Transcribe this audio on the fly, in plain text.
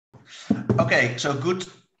Okay, so good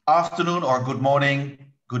afternoon or good morning,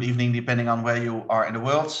 good evening, depending on where you are in the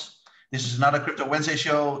world. This is another Crypto Wednesday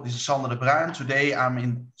show. This is Sander de Bruin. Today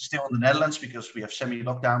I'm still in the Netherlands because we have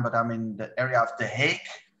semi-lockdown, but I'm in the area of The Hague.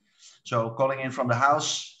 So calling in from the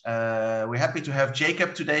house. We're happy to have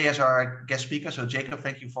Jacob today as our guest speaker. So Jacob,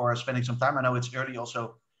 thank you for spending some time. I know it's early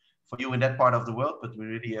also for you in that part of the world, but we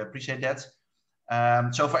really appreciate that.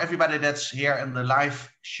 So for everybody that's here in the live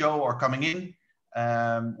show or coming in,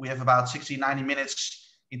 we have about 60-90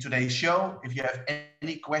 minutes in today's show. If you have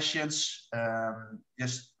any questions,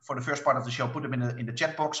 just for the first part of the show, put them in the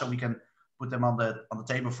chat box so we can put them on the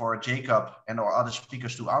table for Jacob and or other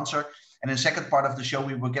speakers to answer. And in the second part of the show,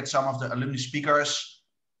 we will get some of the alumni speakers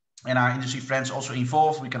and our industry friends also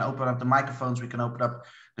involved. We can open up the microphones, we can open up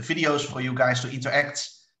the videos for you guys to interact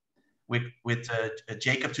with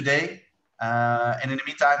Jacob today. And in the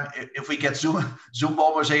meantime, if we get Zoom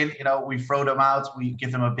bombers in, we throw them out, we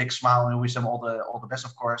give them a big smile and wish them all the best,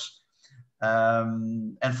 of course.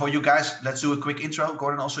 And for you guys, let's do a quick intro.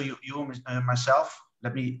 Gordon, also you and myself.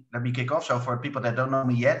 Let me kick off. So for people that don't know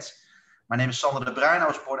me yet, my name is Sander de Bruin. I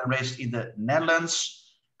was born and raised in the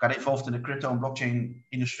Netherlands. Got involved in the crypto and blockchain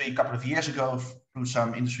industry a couple of years ago through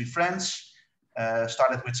some industry friends.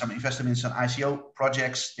 Started with some investments in ICO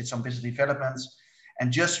projects, did some business developments.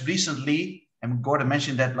 And just recently, and Gordon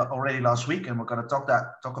mentioned that already last week, and we're going to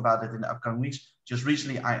talk about it in the upcoming weeks. Just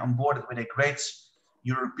recently, I onboarded with a great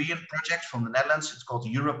European project from the Netherlands. It's called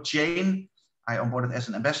Europe Chain. I onboarded as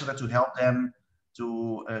an ambassador to help them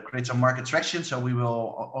to create some market traction. So we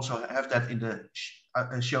will also have that in the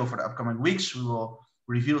show for the upcoming weeks. We will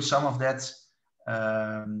reveal some of that.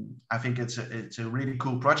 I think it's a really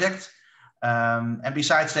cool project. And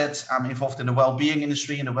besides that, I'm involved in the well-being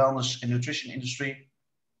industry, in the wellness and nutrition industry.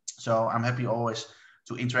 So I'm happy always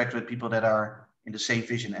to interact with people that are in the same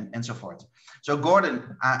vision and so forth. So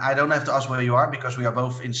Gordon, I don't have to ask where you are because we are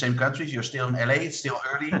both in the same countries. You're still in LA, it's still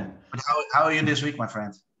early. But how are you this week, my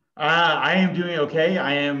friend? I am doing okay.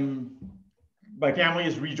 My family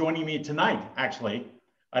is rejoining me tonight, actually.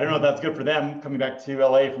 I don't know if that's good for them coming back to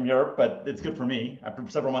LA from Europe, but it's good for me after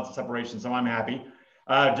several months of separation, so I'm happy.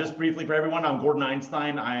 Just briefly for everyone, I'm Gordon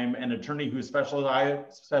Einstein. I'm an attorney who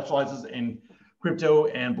specializes in crypto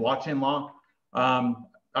and blockchain law.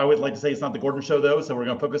 I would like to say it's not the Gordon Show though, so we're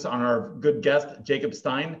going to focus on our good guest, Jacob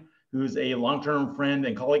Stein, who's a long-term friend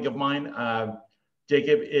and colleague of mine.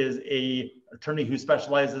 Jacob is an attorney who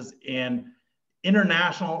specializes in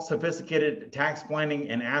international sophisticated tax planning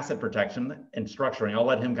and asset protection and structuring. I'll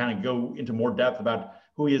let him kind of go into more depth about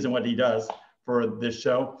who he is and what he does for this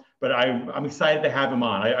show. But I'm excited to have him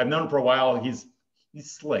on. I've known him for a while. He's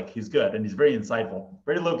slick, he's good, and he's very insightful.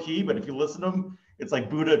 Very low key, but if you listen to him, it's like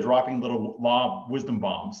Buddha dropping little law wisdom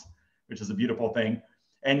bombs, which is a beautiful thing.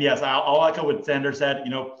 And yes, I'll echo what Sander said. I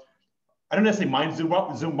don't necessarily mind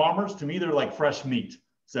Zoom bombers. To me, they're like fresh meat.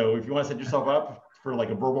 So if you want to set yourself up for like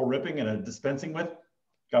a verbal ripping and a dispensing with,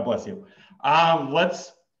 God bless you.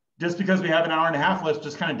 Just because we have an hour and a half, let's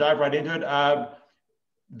just kind of dive right into it.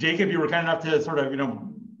 Jacob, you were kind enough to sort of,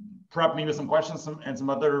 prep me with some questions and some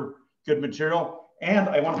other good material. And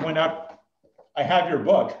I want to point out, I have your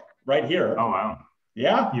book right here. Oh, wow.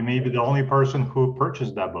 Yeah? You may be the only person who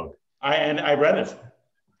purchased that book. I read it.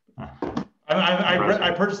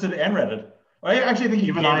 I purchased it and read it. I actually think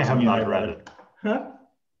even I have not read it. Huh?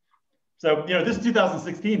 So, this is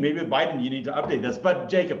 2016. Maybe with Biden, you need to update this. But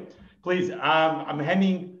Jacob, please, I'm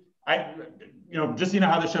handing, just so you know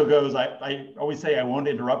how the show goes, I always say I won't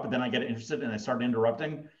interrupt, but then I get interested and I start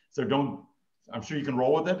interrupting. So I'm sure you can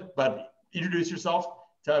roll with it, but introduce yourself,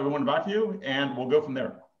 tell everyone about you, and we'll go from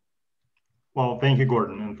there. Well, thank you,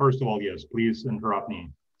 Gordon. And first of all, yes, please interrupt me.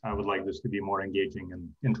 I would like this to be more engaging and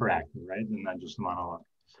interactive, right? And not just a monologue.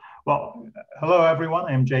 Well, hello, everyone.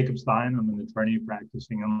 I'm Jacob Stein. I'm an attorney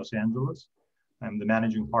practicing in Los Angeles. I'm the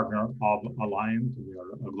managing partner of Alliant. We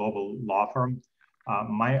are a global law firm.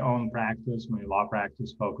 My own practice, my law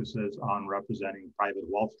practice focuses on representing private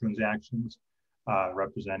wealth transactions,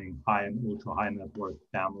 representing high and ultra high net worth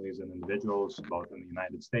families and individuals, both in the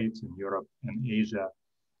United States and Europe and Asia.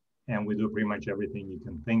 And we do pretty much everything you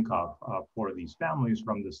can think of for these families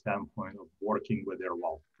from the standpoint of working with their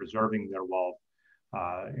wealth, preserving their wealth,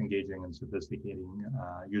 engaging in sophisticating,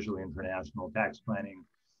 usually international tax planning,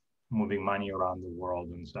 moving money around the world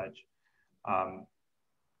and such.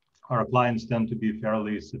 Our clients tend to be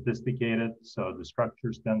fairly sophisticated, so the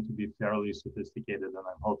structures tend to be fairly sophisticated, and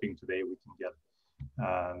I'm hoping today we can get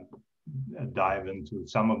dive into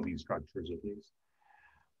some of these structures at least.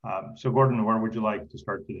 So Gordon, where would you like to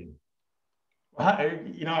start today?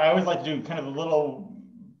 I always like to do kind of a little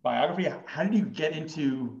biography. How did you get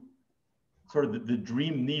into sort of the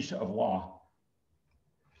dream niche of law?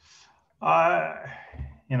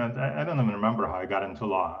 You know, I don't even remember how I got into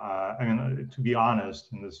law. I mean, to be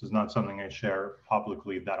honest, and this is not something I share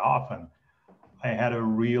publicly that often, I had a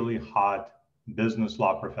really hot business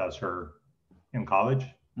law professor in college.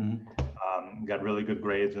 Got really good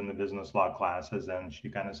grades in the business law classes. And she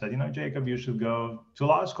kind of said, you know, Jacob, you should go to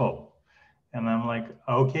law school. And I'm like,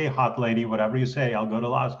 okay, hot lady, whatever you say, I'll go to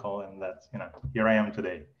law school. And that's, you know, here I am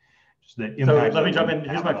today. So let me jump in.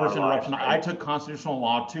 Here's my first interruption. Right? I took constitutional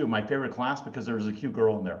law too, my favorite class, because there was a cute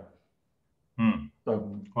girl in there.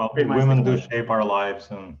 So, well, women do shape our lives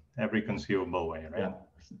in every conceivable way, right?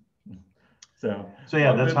 Yeah. So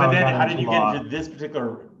yeah, that's how. But then, how did you get into this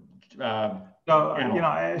particular? So you know,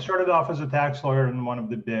 I started off as a tax lawyer in one of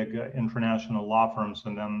the big international law firms,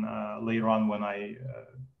 and then later on, when I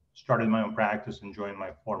started my own practice and joined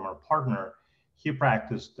my former partner, he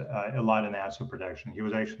practiced a lot in asset protection. He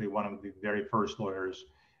was actually one of the very first lawyers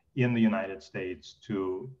in the United States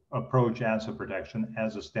to approach asset protection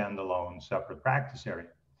as a standalone separate practice area.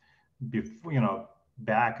 Before, you know,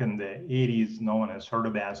 back in the 80s, no one has heard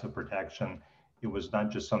of asset protection. It was not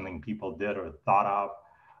just something people did or thought of.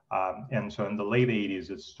 And so in the late 80s,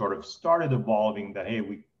 it sort of started evolving that,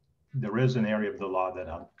 hey, there is an area of the law that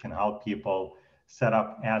can help people set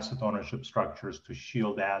up asset ownership structures to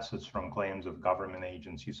shield assets from claims of government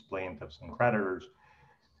agencies, plaintiffs, and creditors.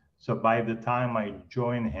 So by the time I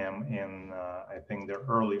joined him in, I think, the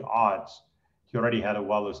early aughts, he already had a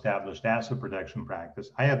well-established asset protection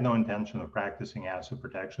practice. I had no intention of practicing asset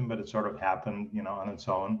protection, but it sort of happened, you know, on its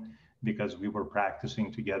own because we were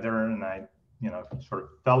practicing together, and I, you know, sort of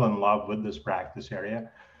fell in love with this practice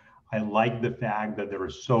area. I like the fact that there are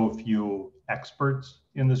so few experts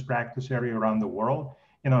in this practice area around the world,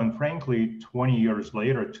 you know, and frankly, 20 years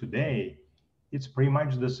later today, it's pretty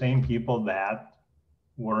much the same people that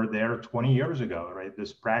were there 20 years ago, right?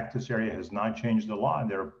 This practice area has not changed a lot.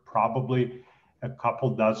 There are probably a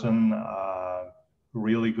couple dozen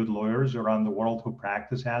really good lawyers around the world who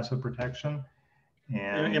practice asset protection.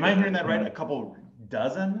 And am I hearing that right? A couple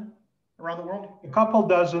dozen around the world? A couple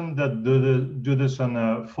dozen that do this on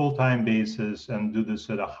a full-time basis and do this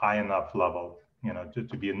at a high enough level, you know,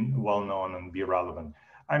 to be well known and be relevant.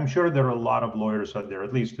 I'm sure there are a lot of lawyers out there,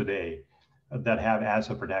 at least today, that have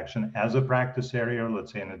asset protection as a practice area,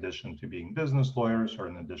 let's say in addition to being business lawyers or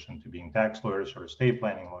in addition to being tax lawyers or estate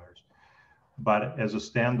planning lawyers. But as a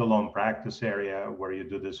standalone practice area where you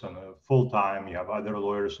do this on a full-time, you have other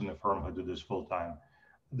lawyers in the firm who do this full-time,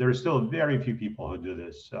 there are still very few people who do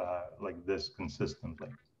this like this consistently.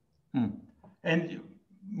 And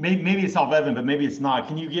maybe it's self-evident, but maybe it's not.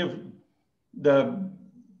 Can you give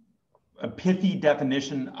a pithy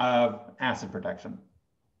definition of asset protection?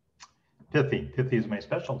 Pithy is my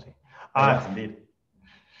specialty. Yes, indeed.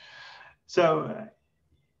 So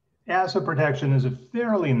asset protection is a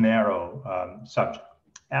fairly narrow subject.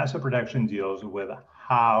 Asset protection deals with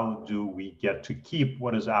how do we get to keep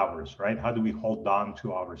what is ours, right? How do we hold on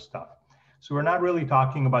to our stuff? So we're not really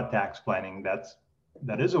talking about tax planning.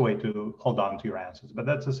 That is a way to hold on to your assets, but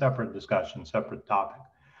that's a separate discussion, separate topic.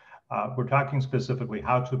 We're talking specifically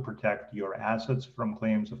how to protect your assets from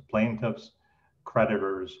claims of plaintiffs,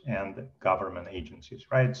 creditors, and government agencies,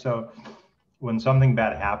 right? So when something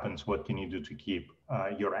bad happens, what can you do to keep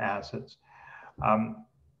your assets?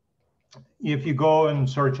 If you go and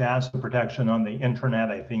search asset protection on the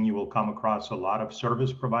internet, I think you will come across a lot of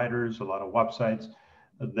service providers, a lot of websites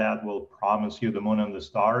that will promise you the moon and the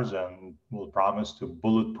stars and will promise to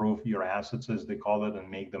bulletproof your assets, as they call it,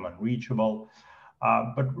 and make them unreachable.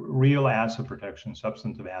 But real asset protection,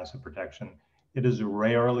 substantive asset protection, it is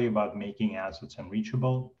rarely about making assets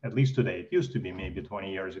unreachable, at least today. It used to be maybe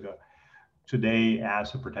 20 years ago. Today,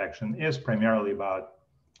 asset protection is primarily about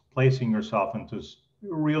placing yourself into a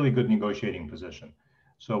really good negotiating position.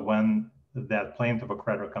 So when that plaintiff or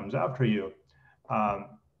creditor comes after you,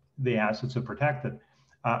 the assets are protected.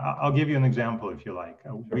 I'll give you an example if you like.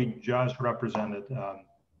 We just represented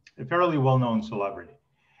a fairly well-known celebrity.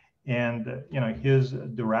 And you know, his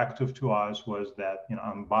directive to us was that, you know,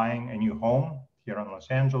 I'm buying a new home here in Los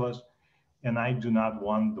Angeles, and I do not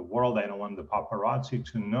want the world, I don't want the paparazzi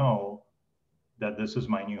to know that this is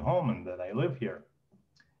my new home and that I live here.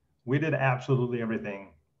 We did absolutely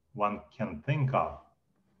everything one can think of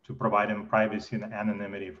to provide him privacy and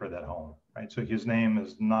anonymity for that home, right? So his name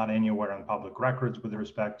is not anywhere in public records with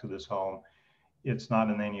respect to this home. It's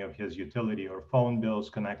not in any of his utility or phone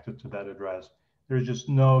bills connected to that address. There's just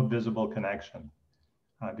no visible connection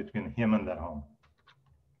between him and that home.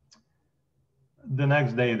 The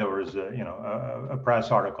next day, there was a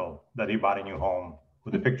press article that he bought a new home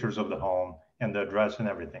with the pictures of the home and the address and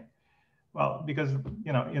everything. Well, because,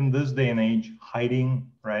 in this day and age, hiding,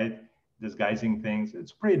 right, disguising things,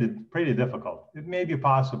 it's pretty difficult. It may be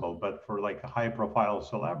possible, but for like a high profile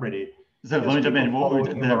celebrity, so let me jump in. Following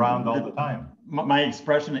him around all the time. My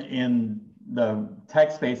expression in the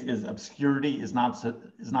tech space is obscurity is not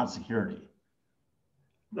security.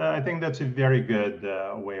 I think that's a very good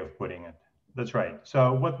way of putting it. That's right.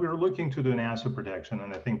 So what we're looking to do in asset protection,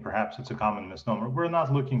 and I think perhaps it's a common misnomer, we're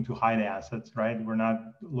not looking to hide assets, right? We're not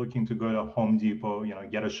looking to go to Home Depot,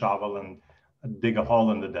 get a shovel and dig a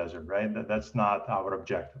hole in the desert, right? That's not our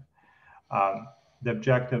objective. The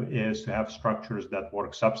objective is to have structures that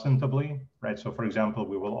work substantively, right? So for example,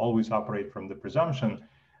 we will always operate from the presumption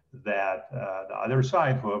that the other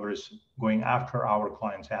side, whoever is going after our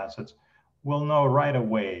client's assets, will know right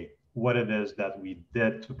away what it is that we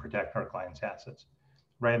did to protect our clients' assets,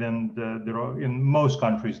 right? And in most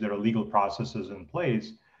countries, there are legal processes in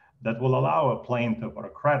place that will allow a plaintiff or a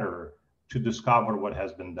creditor to discover what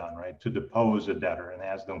has been done, right? To depose a debtor and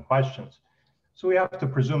ask them questions. So we have to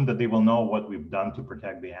presume that they will know what we've done to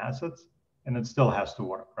protect the assets, and it still has to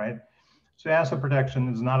work, right? So asset protection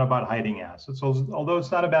is not about hiding assets, although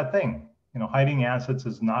it's not a bad thing. Hiding assets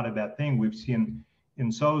is not a bad thing. We've seen in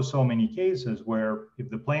so many cases where if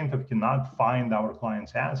the plaintiff cannot find our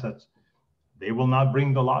client's assets, they will not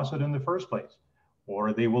bring the lawsuit in the first place,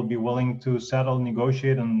 or they will be willing to settle,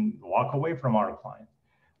 negotiate, and walk away from our client.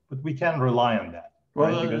 But we can't rely on that.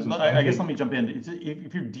 Well, right? I guess let me jump in.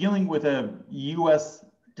 If you're dealing with a U.S.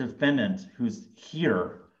 defendant who's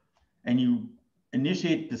here and you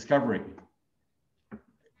initiate discovery,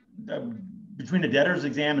 between the debtor's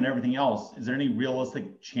exam and everything else, is there any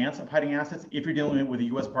realistic chance of hiding assets if you're dealing with a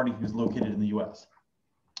U.S. party who's located in the U.S.?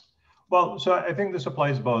 Well, so I think this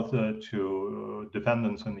applies both to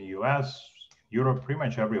defendants in the U.S., Europe, pretty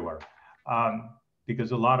much everywhere,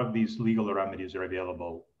 because a lot of these legal remedies are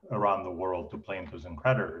available around the world to plaintiffs and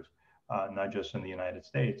creditors, not just in the United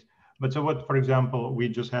States. But so what, for example, we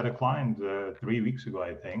just had a client 3 weeks ago,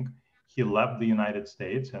 I think. He left the United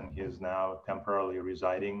States and he is now temporarily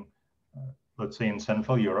residing let's say in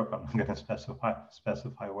Central Europe. I'm not going to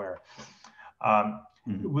specify where.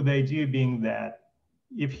 With the idea being that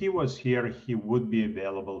if he was here, he would be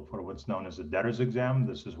available for what's known as a debtor's exam.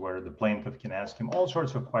 This is where the plaintiff can ask him all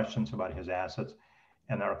sorts of questions about his assets,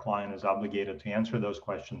 and our client is obligated to answer those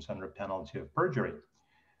questions under penalty of perjury.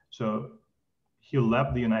 So he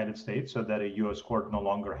left the United States so that a U.S. court no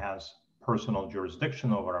longer has personal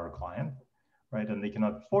jurisdiction over our client, right? And they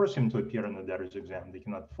cannot force him to appear in the debtor's exam. They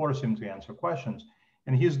cannot force him to answer questions.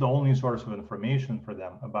 And he's the only source of information for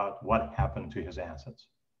them about what happened to his assets.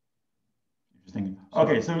 Interesting.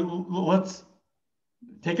 Okay, so let's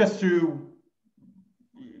take us through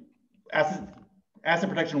asset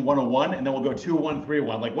protection 101, and then we'll go 201,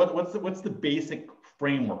 301. Like what's the basic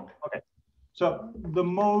framework? Okay, so the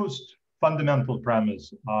most fundamental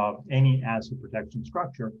premise of any asset protection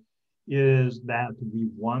structure is that we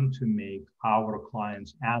want to make our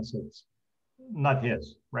client's assets not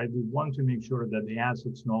his, right? We want to make sure that the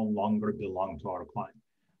assets no longer belong to our client.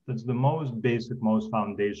 That's the most basic, most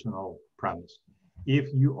foundational premise.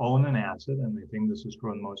 If you own an asset, and I think this is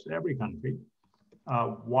true in most every country,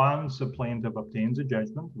 once a plaintiff obtains a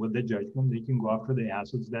judgment, with the judgment, they can go after the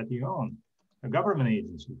assets that you own. A government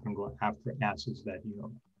agency can go after assets that you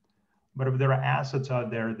own. But if there are assets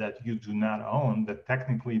out there that you do not own, that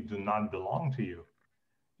technically do not belong to you,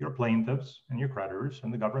 your plaintiffs and your creditors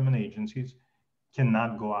and the government agencies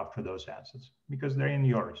cannot go after those assets because they're in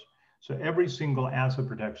yours. So every single asset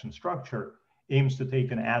protection structure aims to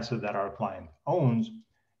take an asset that our client owns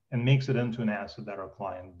and makes it into an asset that our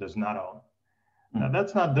client does not own. Now,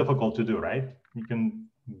 that's not difficult to do, right? You can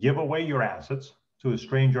give away your assets to a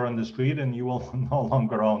stranger on the street and you will no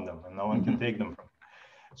longer own them and no one can take them from you.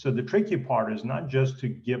 So the tricky part is not just to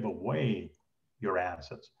give away your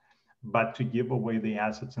assets, but to give away the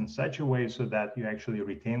assets in such a way so that you actually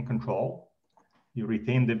retain control. You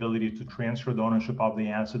retain the ability to transfer the ownership of the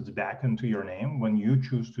assets back into your name when you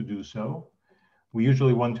choose to do so. We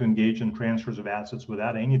usually want to engage in transfers of assets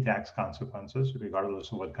without any tax consequences,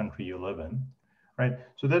 regardless of what country you live in, right?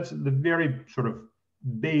 So that's the very sort of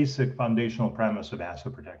basic foundational premise of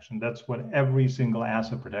asset protection. That's what every single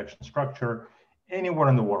asset protection structure anywhere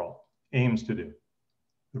in the world aims to do.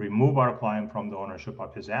 Remove our client from the ownership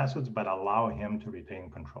of his assets, but allow him to retain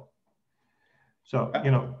control. So, Go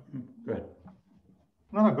ahead.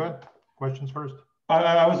 No, go ahead. Questions first.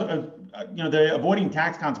 I was, the avoiding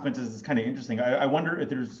tax consequences is kind of interesting. I wonder if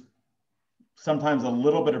there's sometimes a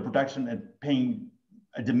little bit of protection at paying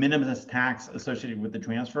a de minimis tax associated with the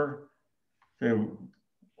transfer to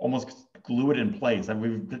almost glue it in place. And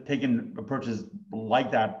we've taken approaches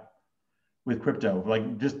like that with crypto?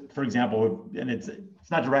 Like just for example, and it's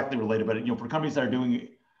not directly related, but for companies that are doing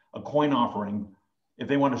a coin offering, if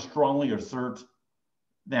they want to strongly assert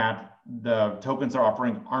that the tokens they're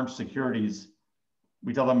offering aren't securities,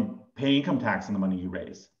 we tell them pay income tax on the money you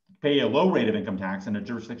raise. Pay a low rate of income tax in a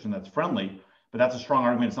jurisdiction that's friendly, but that's a strong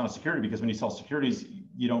argument it's not a security, because when you sell securities,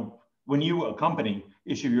 when you, a company,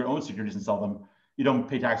 issue your own securities and sell them, you don't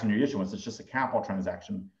pay tax on your issuance. It's just a capital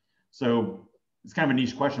transaction. So it's kind of a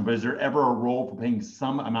niche question, but is there ever a role for paying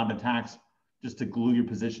some amount of tax just to glue your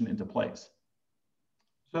position into place?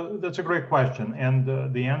 So that's a great question. And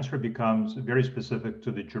the answer becomes very specific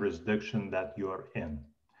to the jurisdiction that you're in.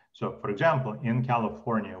 So for example, in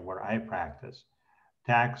California, where I practice,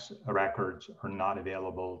 tax records are not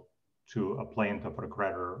available to a plaintiff or a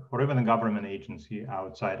creditor or even a government agency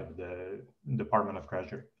outside of the Department of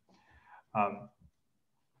Treasury.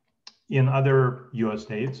 In other US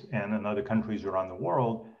states and in other countries around the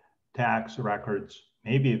world, tax records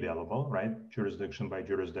may be available, right? Jurisdiction by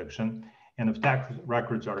jurisdiction. And if tax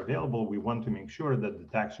records are available, we want to make sure that the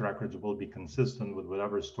tax records will be consistent with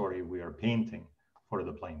whatever story we are painting for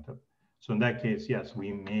the plaintiff. So in that case, yes,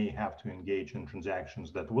 we may have to engage in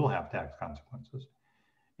transactions that will have tax consequences.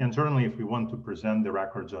 And certainly if we want to present the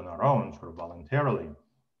records on our own, sort of voluntarily,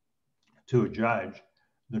 to a judge,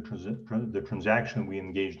 the transaction we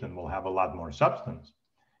engaged in will have a lot more substance,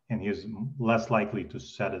 and he's less likely to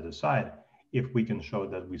set it aside if we can show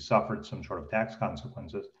that we suffered some sort of tax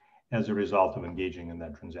consequences as a result of engaging in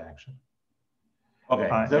that transaction. Okay,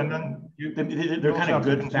 and then they're kind of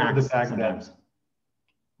good facts sometimes.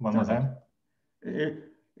 One more time?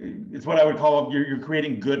 It's what I would call, you're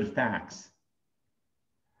creating good facts.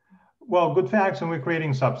 Well, good facts, and we're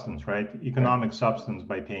creating substance, right? Economic substance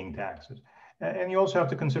by paying taxes. And you also have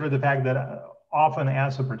to consider the fact that often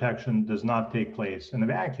asset protection does not take place in a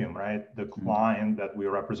vacuum, right? The client that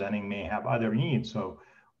we're representing may have other needs. So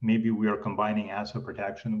maybe we are combining asset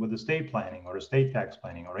protection with estate planning or estate tax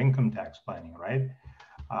planning or income tax planning, right?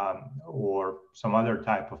 Or some other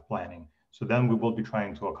type of planning. So then we will be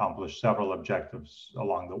trying to accomplish several objectives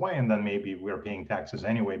along the way. And then maybe we're paying taxes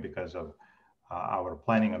anyway because of our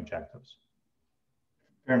planning objectives.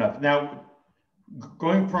 Fair enough. Now,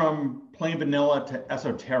 going from plain vanilla to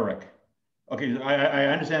esoteric. Okay, I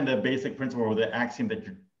understand the basic principle or the axiom that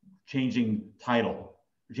you're changing title,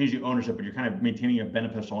 you're changing ownership, but you're kind of maintaining a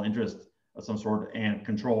beneficial interest of some sort and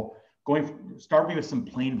control. Start me with some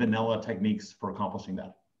plain vanilla techniques for accomplishing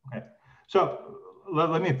that. Okay, so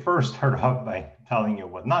let me first start off by telling you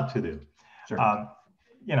what not to do. Sure.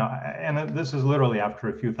 And this is literally after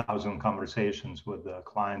a few thousand conversations with the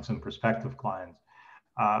clients and prospective clients.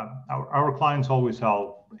 Our clients always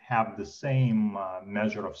have the same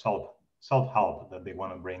measure of self-help that they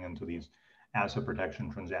want to bring into these asset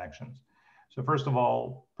protection transactions. So first of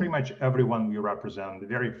all, pretty much everyone we represent, the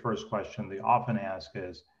very first question they often ask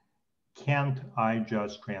is, can't I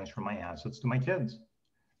just transfer my assets to my kids?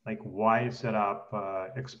 Like, why set up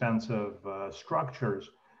expensive structures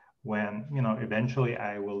when, eventually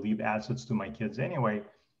I will leave assets to my kids anyway?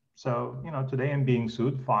 So, today I'm being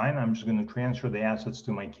sued, fine. I'm just going to transfer the assets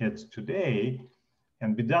to my kids today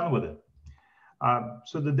and be done with it.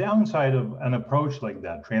 So the downside of an approach like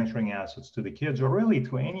that, transferring assets to the kids or really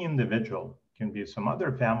to any individual, can be some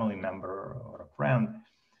other family member or a friend,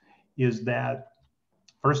 is that,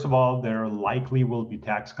 first of all, there likely will be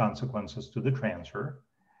tax consequences to the transfer.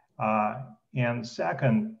 And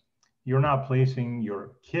second, you're not placing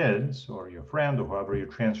your kids or your friend or whoever you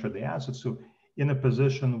transfer the assets to in a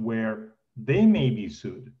position where they may be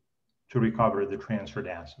sued to recover the transferred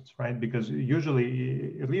assets, right? Because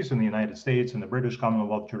usually, at least in the United States and the British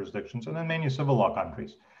Commonwealth jurisdictions and in many civil law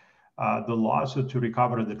countries, the lawsuit to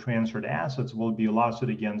recover the transferred assets will be a lawsuit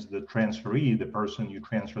against the transferee, the person you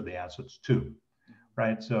transfer the assets to,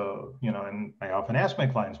 right? So, and I often ask my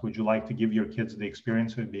clients, would you like to give your kids the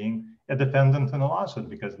experience of being a defendant in a lawsuit?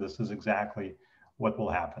 Because this is exactly what will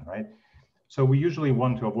happen, right? So we usually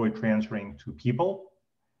want to avoid transferring to people,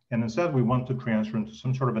 and instead we want to transfer into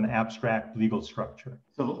some sort of an abstract legal structure.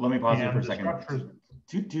 So let me pause here for a second.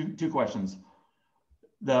 Two questions.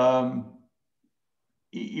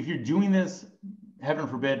 If you're doing this, heaven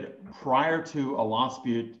forbid, prior to a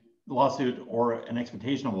lawsuit or an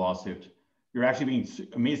expectation of a lawsuit, you're actually being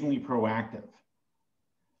amazingly proactive.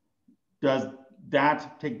 Does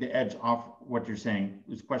that take the edge off what you're saying?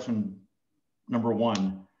 Is question number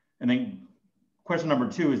one. And then question number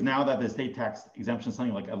two is, now that the estate tax exemption is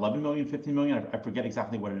something like 11 million, 15 million, I forget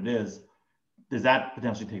exactly what it is, does that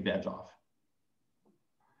potentially take the edge off?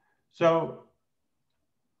 So,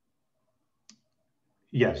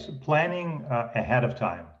 yes, planning ahead of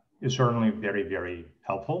time is certainly very, very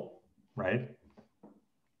helpful. right?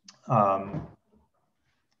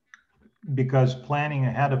 Because planning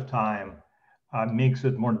ahead of time makes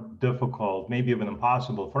it more difficult, maybe even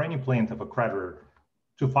impossible, for any plaintiff or creditor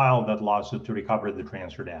to file that lawsuit to recover the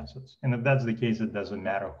transferred assets. And if that's the case, it doesn't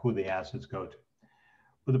matter who the assets go to.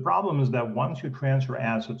 But the problem is that once you transfer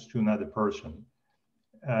assets to another person,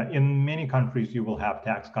 in many countries, you will have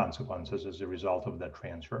tax consequences as a result of that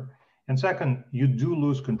transfer. And second, you do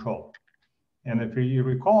lose control. And if you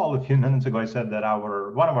recall, a few minutes ago, I said that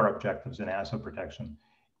one of our objectives in asset protection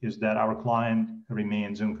is that our client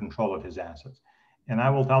remains in control of his assets. And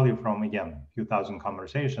I will tell you from, again, a few thousand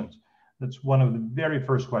conversations, that's one of the very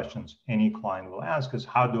first questions any client will ask is,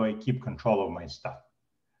 how do I keep control of my stuff,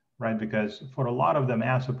 right? Because for a lot of them,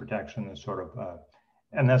 asset protection is sort of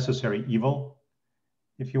a necessary evil,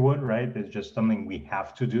 if you would, right? It's just something we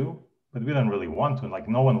have to do, but we don't really want to. Like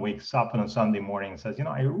no one wakes up on a Sunday morning and says, you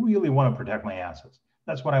know, I really want to protect my assets.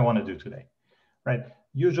 That's what I want to do today, right?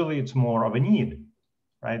 Usually it's more of a need,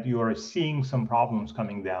 right? You are seeing some problems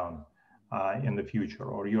coming down in the future,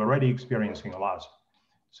 or you're already experiencing a loss.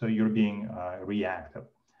 So you're being reactive.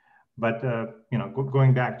 But, you know,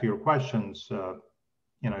 going back to your questions,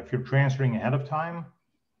 you know, if you're transferring ahead of time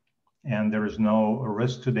and there is no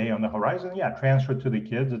risk today on the horizon, yeah, transfer to the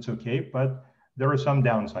kids, it's okay. But there are some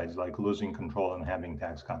downsides like losing control and having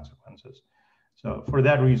tax consequences. So for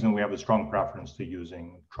that reason, we have a strong preference to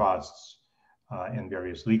using trusts and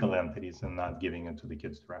various legal entities and not giving it to the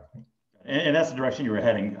kids directly. And that's the direction you were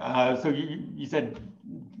heading. So you said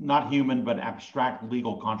not human, but abstract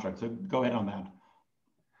legal contracts. So go ahead on that.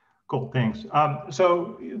 Cool, thanks.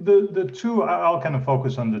 So the two, I'll kind of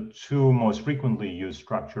focus on the two most frequently used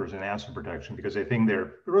structures in asset protection because I think they're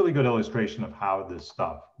a really good illustration of how this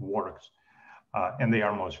stuff works. And they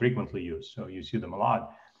are most frequently used, so you see them a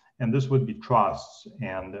lot. And this would be trusts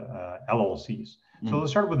and LLCs. So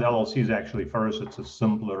let's start with LLCs actually first. It's a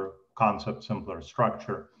simpler concept, simpler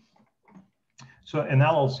structure. So an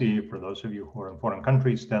LLC, for those of you who are in foreign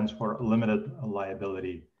countries, stands for limited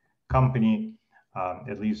liability company.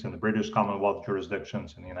 At least in the British Commonwealth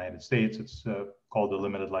jurisdictions. In the United States, it's called a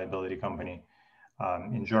limited liability company.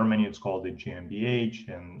 In Germany, it's called a GmbH.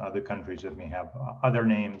 In other countries, it may have other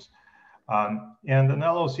names. And an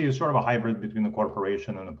LLC is sort of a hybrid between a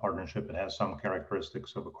corporation and a partnership. It has some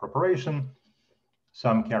characteristics of a corporation,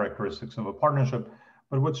 some characteristics of a partnership.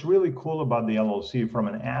 But what's really cool about the LLC from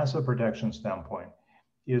an asset protection standpoint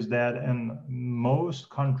is that in most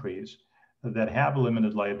countries that have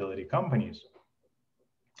limited liability companies,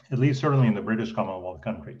 at least certainly in the British Commonwealth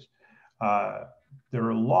countries, there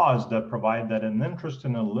are laws that provide that an interest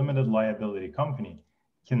in a limited liability company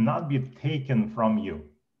cannot be taken from you.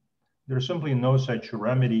 There's simply no such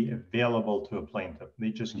remedy available to a plaintiff. They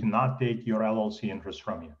just cannot take your LLC interest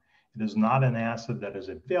from you. It is not an asset that is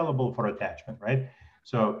available for attachment, right?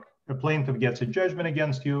 So a plaintiff gets a judgment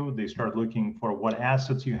against you. They start looking for what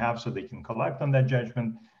assets you have so they can collect on that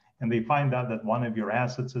judgment. And they find out that one of your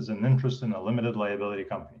assets is an interest in a limited liability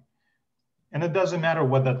company. And it doesn't matter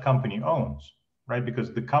what that company owns, right?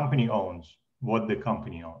 Because the company owns what the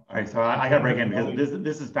company owns. All right, so I got to break in because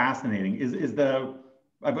this is fascinating.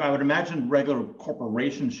 I would imagine regular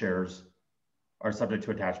corporation shares are subject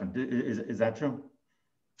to attachment. Is that true?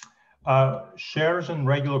 Shares in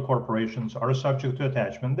regular corporations are subject to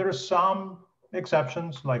attachment. There are some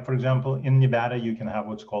exceptions, like for example, in Nevada, you can have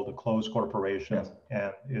what's called a closed corporation, yes,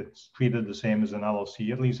 and it's treated the same as an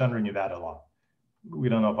LLC, at least under Nevada law. We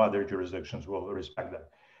don't know if other jurisdictions will respect that.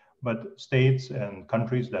 But states and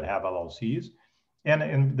countries that have LLCs, and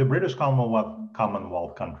in the British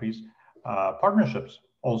Commonwealth countries, partnerships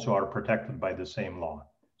also are protected by the same law.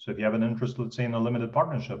 So if you have an interest, let's say in a limited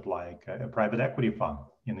partnership, like a private equity fund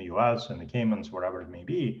in the US and the Caymans, wherever it may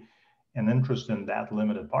be, an interest in that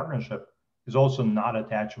limited partnership is also not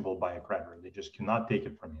attachable by a creditor. They just cannot take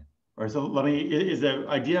it from you. All right, so is the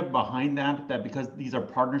idea behind that because these are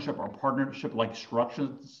partnership-like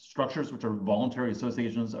structures, which are voluntary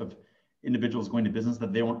associations of individuals going to business,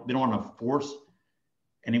 that they don't want to force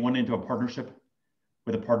anyone into a partnership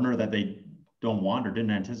with a partner that they don't want or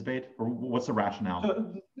didn't anticipate? Or what's the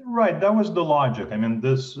rationale? Right, that was the logic. I mean,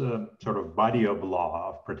 this sort of body of law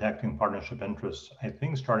of protecting partnership interests, I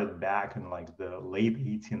think started back in like the late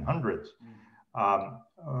 1800s.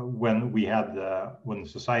 When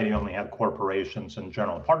society only had corporations and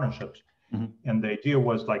general partnerships. Mm-hmm. And the idea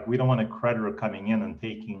was like, we don't want a creditor coming in and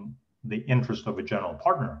taking the interest of a general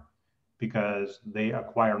partner because they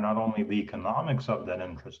acquire not only the economics of that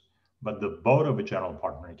interest, but the vote of a general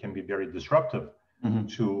partner can be very disruptive, mm-hmm,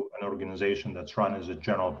 to an organization that's run as a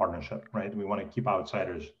general partnership, right? We want to keep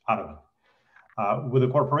outsiders out of it. With a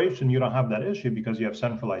corporation, you don't have that issue because you have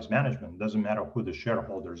centralized management. It doesn't matter who the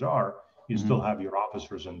shareholders are, you still have your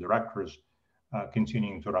officers and directors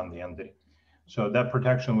continuing to run the entity. So that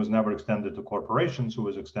protection was never extended to corporations. It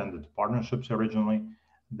was extended to partnerships originally.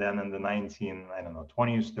 Then in the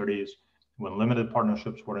 20s, 30s, when limited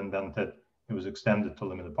partnerships were invented, it was extended to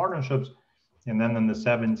limited partnerships. And then in the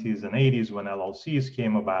 70s and 80s, when LLCs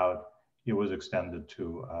came about, it was extended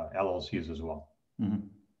to LLCs as well.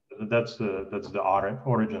 That's the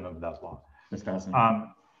origin of that law. That's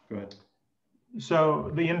fascinating. Go ahead.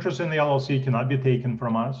 So the interest in the LLC cannot be taken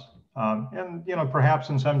from us. And perhaps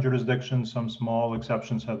in some jurisdictions, some small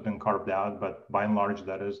exceptions have been carved out, but by and large,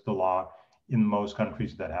 that is the law in most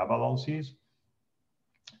countries that have LLCs.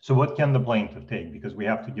 So what can the plaintiff take? Because we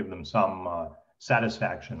have to give them some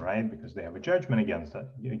satisfaction, right? Because they have a judgment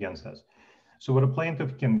against us. So what a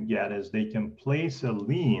plaintiff can get is they can place a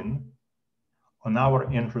lien on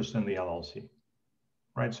our interest in the LLC,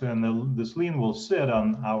 right? So this lien will sit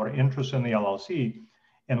on our interest in the LLC,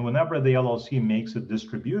 and whenever the LLC makes a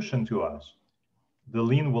distribution to us, the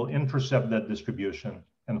lien will intercept that distribution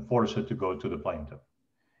and force it to go to the plaintiff.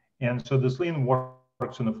 And so this lien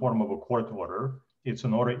works in the form of a court order. It's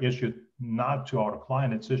an order issued not to our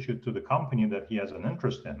client, it's issued to the company that he has an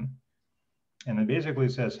interest in. And it basically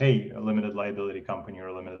says, hey, a limited liability company or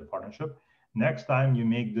a limited partnership, next time you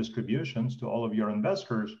make distributions to all of your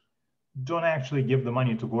investors, don't actually give the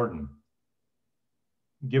money to Gordon.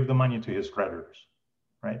 Give the money to his creditors,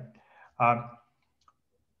 right?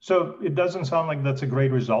 So it doesn't sound like that's a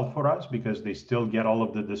great result for us because they still get all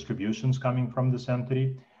of the distributions coming from this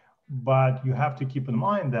entity. But you have to keep in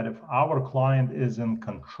mind that if our client is in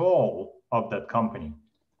control of that company,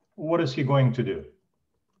 what is he going to do?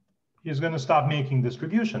 He's going to stop making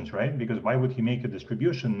distributions, right? Because why would he make a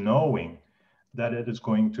distribution knowing that it is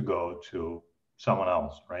going to go to someone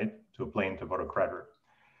else, right? To a plaintiff or a creditor.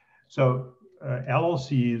 So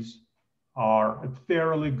LLCs are a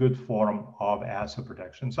fairly good form of asset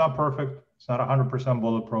protection. It's not perfect. It's not 100%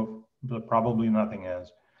 bulletproof, but probably nothing is.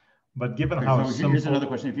 But given how simple... Here's another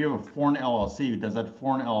question. If you have a foreign LLC, does that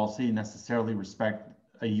foreign LLC necessarily respect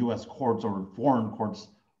a U.S. court's or foreign court's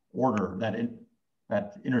order,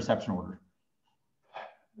 that interception order?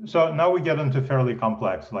 So now we get into fairly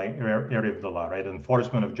complex area of the law, right?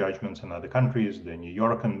 Enforcement of judgments in other countries, the New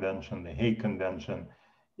York Convention, the Hague Convention.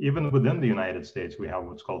 Even within the United States, we have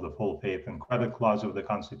what's called the full faith and credit clause of the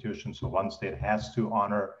Constitution. So one state has to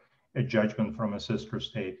honor a judgment from a sister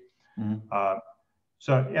state.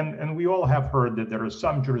 And we all have heard that there are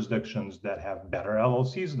some jurisdictions that have better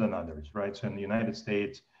LLCs than others, right? So in the United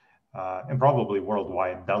States, and probably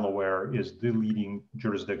worldwide, Delaware is the leading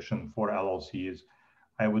jurisdiction for LLCs.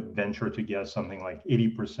 I would venture to guess something like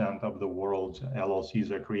 80% of the world's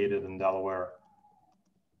LLCs are created in Delaware.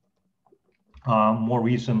 More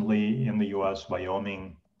recently in the US,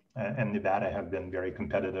 Wyoming and Nevada have been very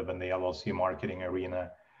competitive in the LLC marketing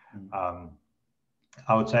arena.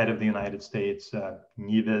 Outside of the United States,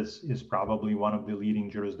 Nevis is probably one of the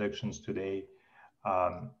leading jurisdictions today,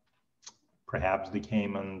 perhaps the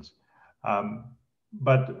Caymans.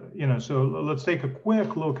 So let's take a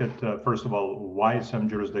quick look at, first of all, why some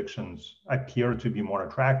jurisdictions appear to be more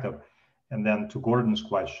attractive. And then to Gordon's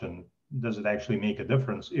question, does it actually make a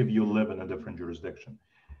difference if you live in a different jurisdiction?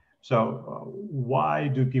 So why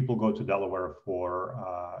do people go to Delaware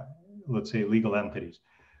for, let's say, legal entities?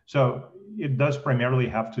 So it does primarily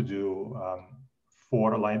have to do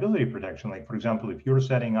for liability protection. Like, for example, if you're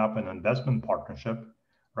setting up an investment partnership,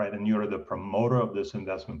 right, and you're the promoter of this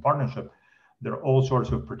investment partnership, there are all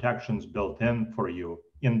sorts of protections built in for you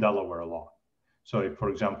in Delaware law. So if, for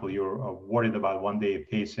example, you're worried about one day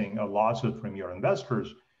facing a lawsuit from your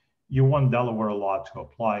investors, you want Delaware law to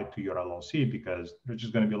apply to your LLC because there's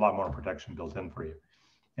just going to be a lot more protection built in for you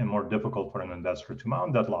and more difficult for an investor to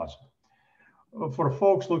mount that lawsuit. For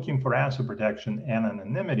folks looking for asset protection and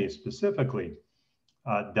anonymity specifically,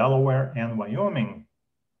 Delaware and Wyoming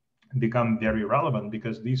become very relevant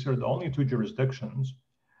because these are the only two jurisdictions,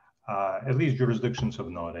 at least jurisdictions of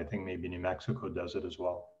note, I think maybe New Mexico does it as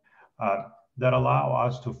well, that allow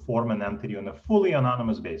us to form an entity on a fully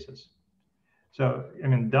anonymous basis. So, I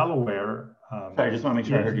mean, Delaware... Sorry, I just want to make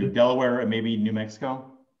sure I heard you. Delaware and maybe New Mexico?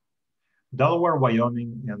 Delaware,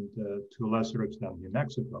 Wyoming, and to a lesser extent, New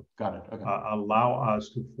Mexico. Got it. Okay. Allow us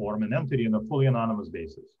to form an entity on a fully anonymous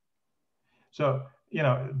basis. So,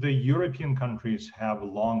 the European countries have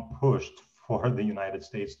long pushed for the United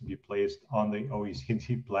States to be placed on the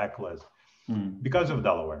OECD blacklist because of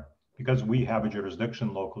Delaware, because we have a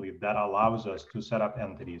jurisdiction locally that allows us to set up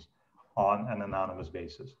entities on an anonymous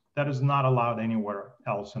basis. That is not allowed anywhere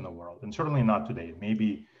else in the world, and certainly not today.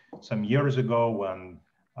 Maybe Some years ago, when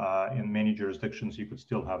in many jurisdictions you could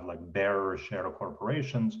still have like bearer share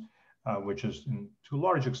corporations, which is to a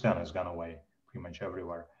large extent has gone away pretty much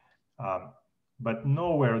everywhere. But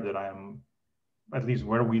nowhere that I'm, at least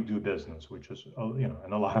where we do business, which is in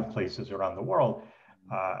a lot of places around the world,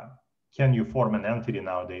 can you form an entity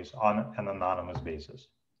nowadays on an anonymous basis?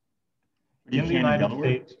 In the United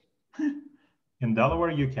States, in Delaware,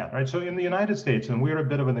 you can, right? So in the United States, and we're a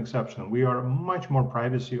bit of an exception, we are much more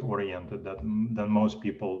privacy oriented than most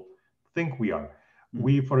people think we are.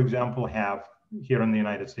 We, for example, have here in the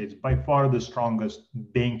United States by far the strongest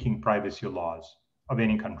banking privacy laws of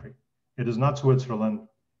any country. It is not Switzerland.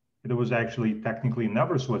 It was actually technically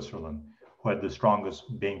never Switzerland who had the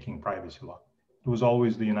strongest banking privacy law. It was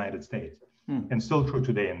always the United States, and still true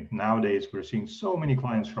today. And nowadays, we're seeing so many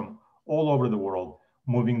clients from all over the world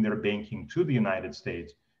moving their banking to the United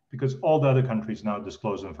States because all the other countries now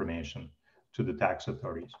disclose information to the tax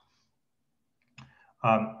authorities.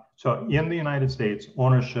 So in the United States,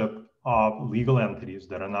 ownership of legal entities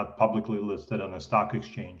that are not publicly listed on a stock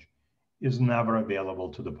exchange is never available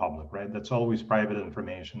to the public, right? That's always private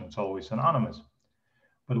information. It's always anonymous.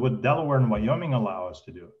 But what Delaware and Wyoming allow us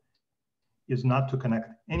to do is not to connect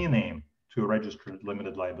any name to a registered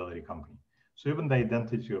limited liability company. So even the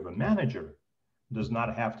identity of a manager does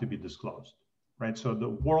not have to be disclosed, right? So the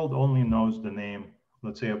world only knows the name,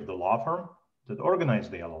 let's say, of the law firm that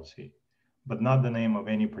organized the LLC, but not the name of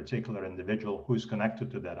any particular individual who's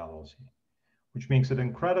connected to that LLC, which makes it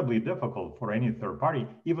incredibly difficult for any third party,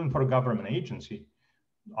 even for a government agency,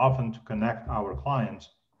 often to connect our clients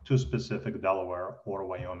to specific Delaware or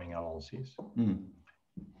Wyoming LLCs.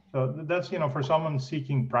 So that's, for someone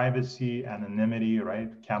seeking privacy, anonymity, right?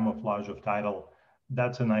 Camouflage of title,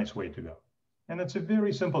 that's a nice way to go. And it's a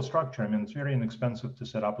very simple structure. I mean, it's very inexpensive to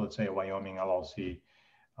set up, let's say, a Wyoming LLC.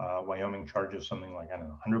 Wyoming charges something like, I don't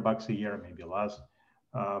know, $100 a year, maybe less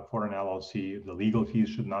for an LLC. The legal fees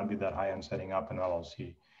should not be that high in setting up an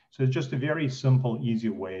LLC. So it's just a very simple, easy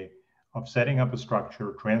way of setting up a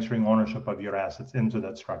structure, transferring ownership of your assets into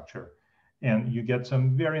that structure. And you get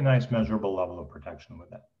some very nice measurable level of protection with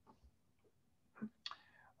that.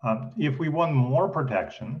 If we want more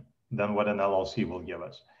protection than what an LLC will give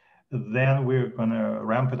us, then we're going to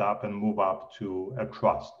ramp it up and move up to a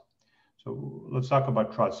trust. So let's talk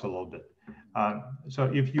about trust a little bit. So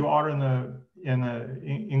if you are in a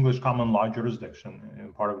English common law jurisdiction,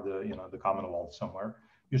 in part of the Commonwealth somewhere,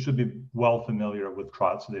 you should be well familiar with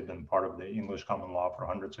trusts. They've been part of the English common law for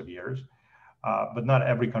hundreds of years, but not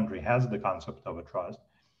every country has the concept of a trust.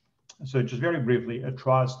 So just very briefly, a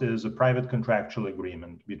trust is a private contractual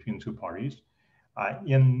agreement between two parties.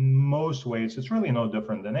 In most ways, it's really no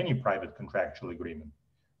different than any private contractual agreement,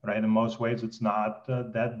 right? In most ways, it's not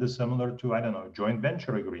that dissimilar to, I don't know, a joint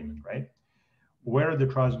venture agreement, right? Where the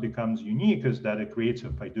trust becomes unique is that it creates a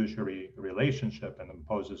fiduciary relationship and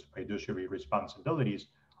imposes fiduciary responsibilities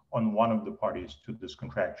on one of the parties to this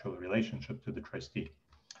contractual relationship, to the trustee.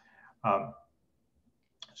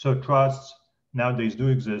 So trusts nowadays do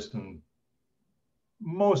exist in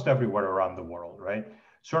most everywhere around the world, right?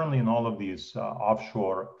 Certainly in all of these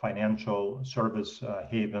offshore financial service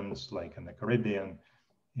havens, like in the Caribbean,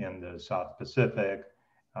 in the South Pacific,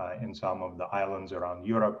 in some of the islands around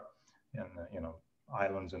Europe, and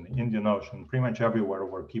islands in the Indian Ocean, pretty much everywhere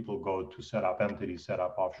where people go to set up entities, set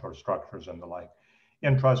up offshore structures and the like.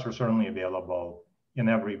 And trusts are certainly available in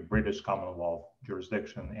every British Commonwealth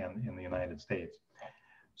jurisdiction and in the United States.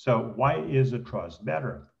 So why is a trust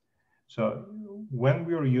better? So when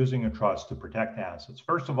we are using a trust to protect assets,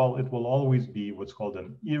 first of all, it will always be what's called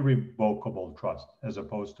an irrevocable trust, as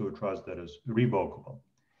opposed to a trust that is revocable.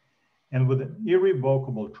 And with an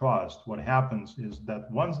irrevocable trust, what happens is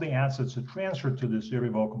that once the assets are transferred to this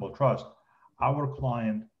irrevocable trust, our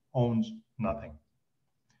client owns nothing,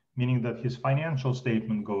 meaning that his financial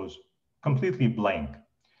statement goes completely blank,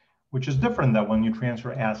 which is different than when you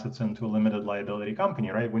transfer assets into a limited liability company,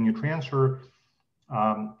 right? When you transfer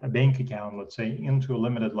a bank account, let's say, into a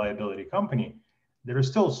limited liability company, there is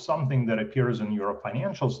still something that appears in your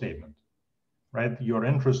financial statement, right? Your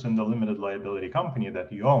interest in the limited liability company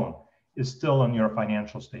that you own is still on your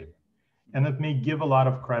financial statement. And it may give a lot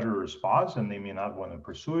of creditors pause, and they may not want to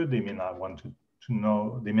pursue it. They may not want to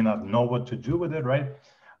know, they may not know what to do with it, right?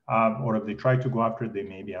 Or if they try to go after it, they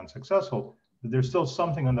may be unsuccessful. But there's still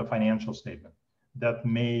something on the financial statement that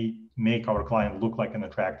may make our client look like an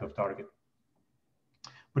attractive target.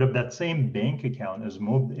 But if that same bank account is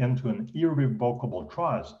moved into an irrevocable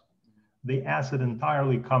trust, the asset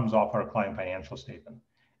entirely comes off our client financial statement.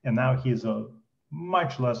 And now he's a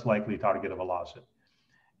much less likely target of a lawsuit.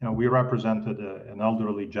 We represented an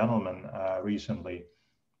elderly gentleman recently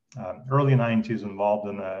early 90s, involved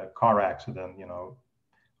in a car accident,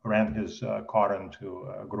 ran his car into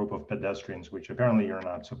a group of pedestrians, which apparently you're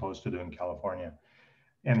not supposed to do in California.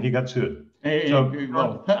 And he got sued.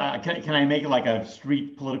 Well, can I make it like a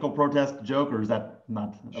street political protest joke, or is that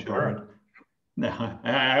not appropriate? Sure. No,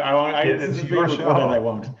 this is your show. I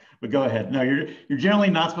won't. But go ahead. No, you're generally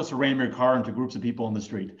not supposed to ram your car into groups of people in the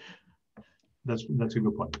street. That's a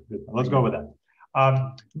good point. Let's go with that.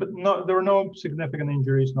 But no, there were no significant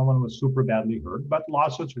injuries. No one was super badly hurt. But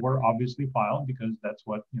lawsuits were obviously filed because that's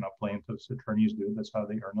what plaintiffs' attorneys do. That's how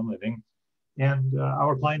they earn a living. And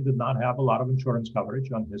our client did not have a lot of insurance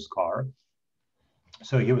coverage on his car,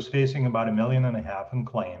 so he was facing about $1.5 million in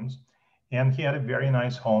claims. And he had a very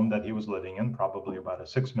nice home that he was living in, probably about a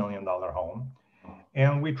 $6 million home.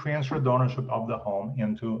 And we transferred the ownership of the home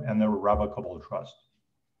into an irrevocable trust.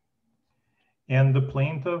 And the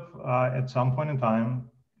plaintiff, at some point in time,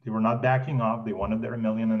 they were not backing off. They wanted their $1.5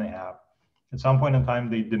 million. At some point in time,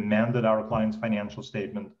 they demanded our client's financial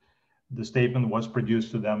statement. The statement was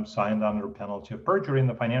produced to them, signed under penalty of perjury, and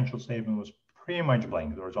the financial statement was pretty much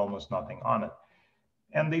blank. There was almost nothing on it.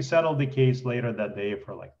 And they settled the case later that day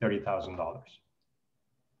for like $30,000.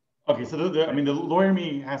 Okay, so the lawyer in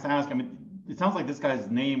me has to ask. It sounds like this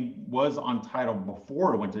guy's name was on title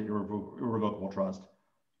before it went to irrevocable trust.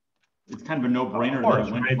 It's kind of a no-brainer. Of course,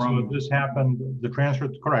 right? So this happened. The transfer,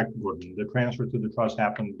 correct, Gordon. The transfer to the trust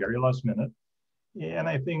happened very last minute, and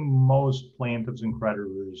I think most plaintiffs and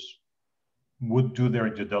creditors would do their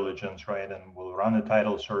due diligence, right, and will run a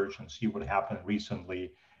title search and see what happened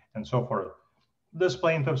recently, and so forth. This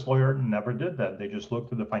plaintiff's lawyer never did that. They just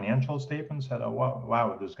looked at the financial statement and said, oh,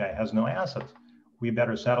 wow, this guy has no assets. We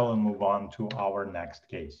better settle and move on to our next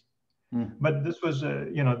case. But this was,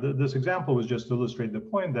 this example was just to illustrate the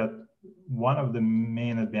point that one of the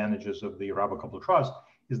main advantages of the irrevocable trust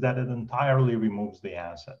is that it entirely removes the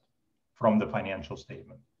asset from the financial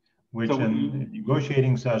statement, which in a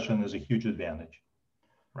negotiating session is a huge advantage,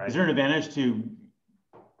 right? Is there an advantage to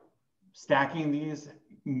stacking these?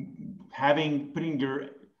 Putting your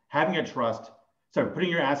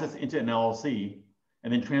assets into an LLC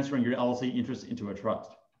and then transferring your LLC interest into a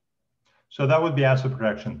trust. So that would be asset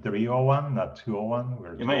protection 301, not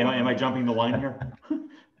 201. Am I jumping the line here?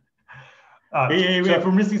 If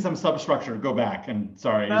we're missing some substructure, go back. And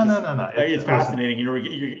sorry. No. It's fascinating.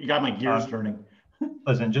 You got my gears turning.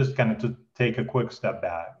 Listen, just kind of to take a quick step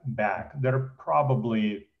back. There are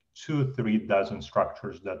probably 2-3 dozen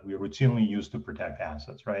structures that we routinely use to protect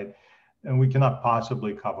assets, right? And we cannot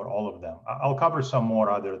possibly cover all of them. I'll cover some more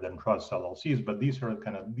other than trust LLCs, but these are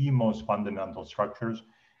kind of the most fundamental structures.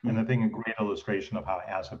 And I think a great illustration of how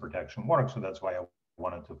asset protection works. So that's why I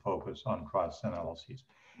wanted to focus on trusts and LLCs.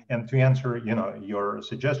 And to answer, your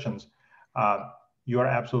suggestions, you are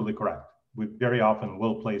absolutely correct. We very often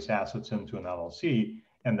will place assets into an LLC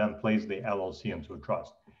and then place the LLC into a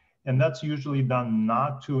trust. And that's usually done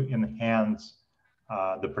not to enhance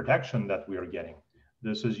the protection that we are getting.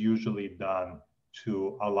 This is usually done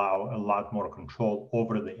to allow a lot more control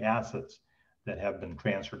over the assets that have been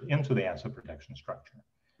transferred into the asset protection structure.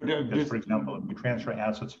 Because, for example, if we transfer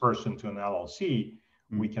assets first into an LLC,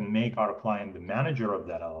 we can make our client the manager of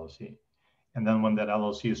that LLC. And then when that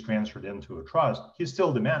LLC is transferred into a trust, he's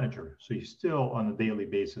still the manager. So he still on a daily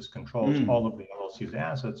basis controls all of the LLC's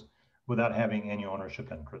assets without having any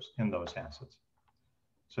ownership interest in those assets.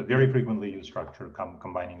 So very frequently used structure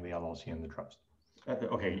combining the LLC and the trust.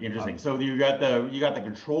 Okay, interesting. So you got the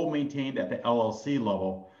control maintained at the LLC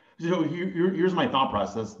level. So here's my thought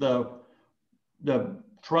process. The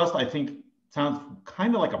trust, I think, sounds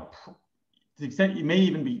kind of like to the extent it may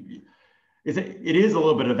even be, it is a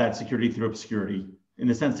little bit of that security through obscurity, in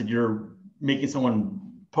the sense that you're making someone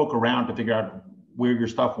poke around to figure out where your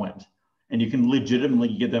stuff went. And you can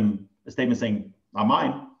legitimately give them a statement saying, not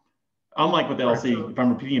mine. Unlike with the LLC, if I'm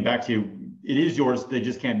repeating it back to you, it is yours. They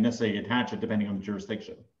just can't necessarily attach it depending on the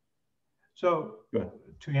jurisdiction. So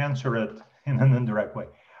to answer it in an indirect way,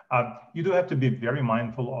 you do have to be very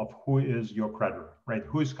mindful of who is your creditor, right?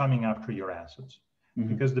 Who is coming after your assets?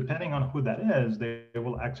 Because depending on who that is, they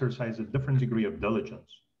will exercise a different degree of diligence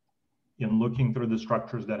in looking through the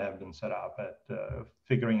structures that have been set up, at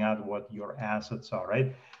figuring out what your assets are,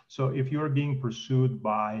 right? So if you're being pursued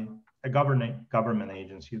by a government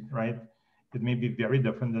agency, right, it may be very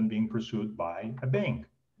different than being pursued by a bank.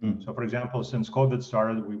 So for example, since COVID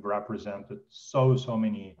started, we've represented so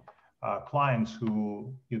many clients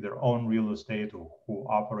who either own real estate or who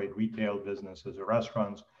operate retail businesses or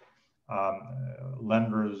restaurants,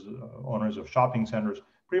 lenders, owners of shopping centers,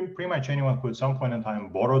 pretty much anyone who at some point in time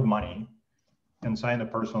borrowed money and signed a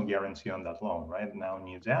personal guarantee on that loan, right? Now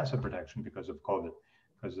needs asset protection because of COVID.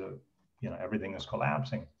 because everything is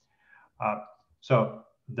collapsing. So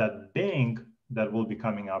that bank that will be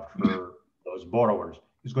coming after those borrowers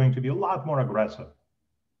is going to be a lot more aggressive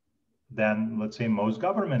than, let's say, most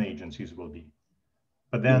government agencies will be.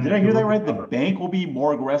 But then, did I hear that right? The bank will be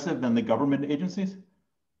more aggressive than the government agencies?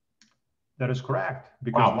 That is correct,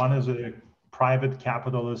 because one is a private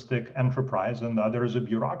capitalistic enterprise and the other is a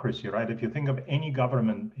bureaucracy, right? If you think of any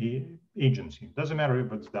government agency, it doesn't matter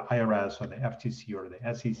if it's the IRS or the FTC or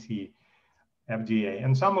the SEC, FDA,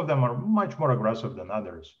 and some of them are much more aggressive than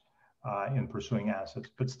others in pursuing assets.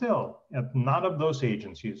 But still, at none of those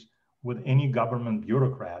agencies would any government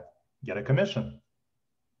bureaucrat get a commission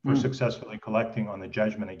for successfully collecting on the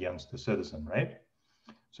judgment against the citizen, right?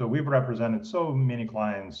 So we've represented so many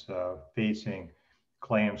clients facing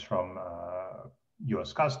claims from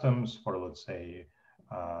US Customs for, let's say,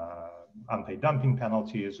 anti-dumping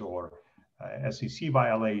penalties or SEC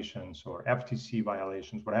violations or FTC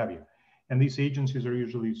violations, what have you. And these agencies are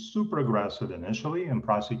usually super aggressive initially in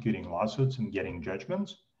prosecuting lawsuits and getting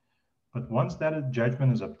judgments. But once that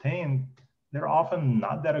judgment is obtained, they're often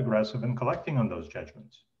not that aggressive in collecting on those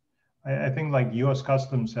judgments. I think like US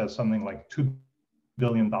Customs has something like $2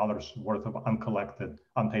 billion worth of uncollected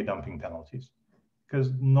anti-dumping penalties. Because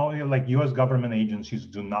like US government agencies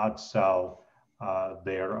do not sell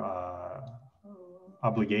their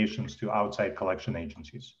obligations to outside collection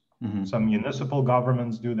agencies. Some municipal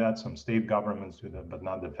governments do that, some state governments do that, but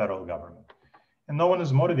not the federal government. And no one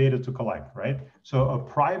is motivated to collect, right? So a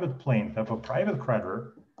private plaintiff, a private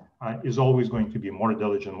creditor is always going to be more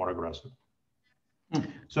diligent, more aggressive.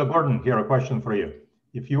 So Gordon, here a question for you.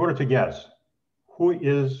 If you were to guess, who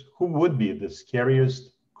would be the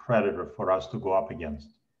scariest creditor for us to go up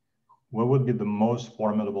against? What would be the most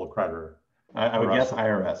formidable creditor? I would guess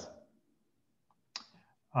IRS.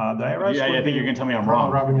 The IRS, yeah, I think you're gonna tell me I'm wrong.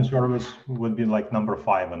 Revenue Service would be like number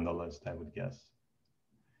 5 on the list, I would guess.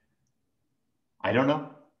 I don't know.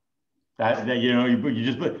 That you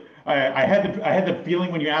just put. I had the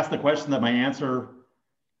feeling when you asked the question that my answer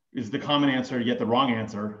is the common answer, yet the wrong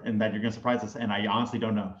answer, and that you're going to surprise us. And I honestly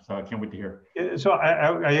don't know, so I can't wait to hear. So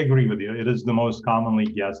I agree with you. It is the most commonly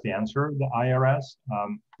guessed answer, the IRS.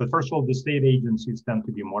 But first of all, the state agencies tend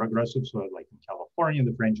to be more aggressive. So like in California,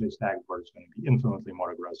 the franchise tax board is going to be infinitely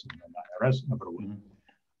more aggressive than the IRS ever would.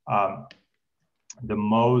 The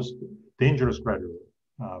most dangerous creditor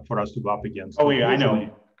for us to go up against. Oh yeah, I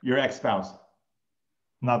know. Your ex-spouse.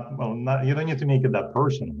 You don't need to make it that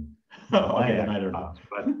personal. Okay, I don't know.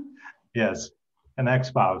 But yes, an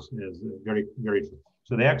ex-spouse is very, very true.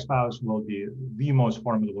 So the ex-spouse will be the most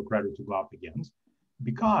formidable creditor to go up against,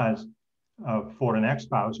 because for an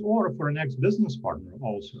ex-spouse or for an ex-business partner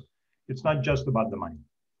also, it's not just about the money,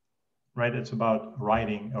 right? It's about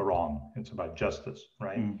righting a wrong. It's about justice,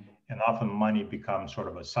 right? And often money becomes sort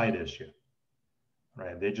of a side issue,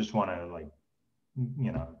 right? They just want to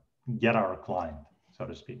get our client, so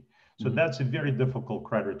to speak. So that's a very difficult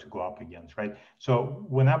creditor to go up against, right? So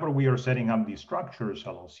whenever we are setting up these structures,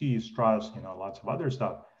 LLCs, trusts, lots of other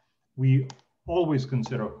stuff, we always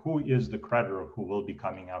consider who is the creditor who will be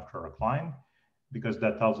coming after our client, because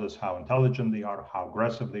that tells us how intelligent they are, how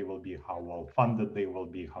aggressive they will be, how well-funded they will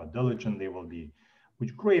be, how diligent they will be,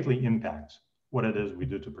 which greatly impacts what it is we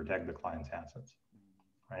do to protect the client's assets,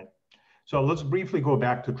 right? So let's briefly go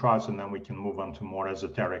back to trust, and then we can move on to more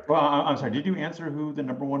esoteric. Well, I'm sorry. Did you answer who the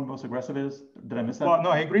number 1 most aggressive is? Did I miss that? Well,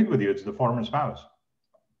 no, I agreed with you. It's the former spouse.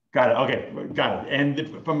 Got it. Okay, got it.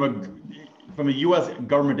 And from a U.S.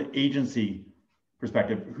 government agency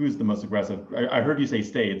perspective, who's the most aggressive? I heard you say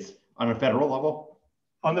states. On a federal level?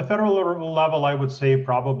 On the federal level, I would say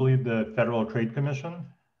probably the Federal Trade Commission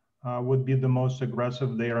would be the most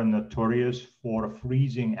aggressive. They are notorious for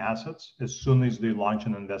freezing assets as soon as they launch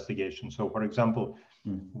an investigation. So for example,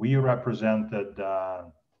 we represented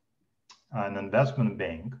an investment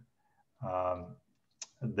bank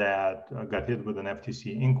that got hit with an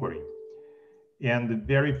FTC inquiry. And the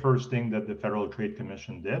very first thing that the Federal Trade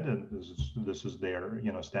Commission did, and this is their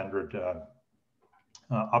standard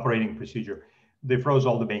operating procedure, they froze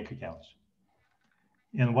all the bank accounts.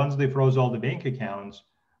 And once they froze all the bank accounts,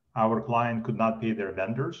 our client could not pay their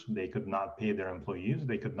vendors, they could not pay their employees,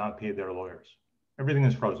 they could not pay their lawyers. Everything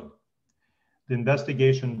is frozen. The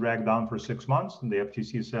investigation dragged on for 6 months, and the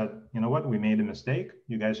FTC said, you know what, we made a mistake.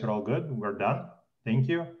 You guys are all good, we're done, thank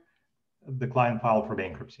you. The client filed for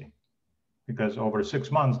bankruptcy because over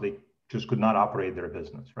 6 months, they just could not operate their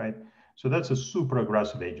business, right? So that's a super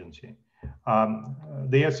aggressive agency.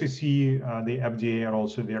 The SEC, the FDA are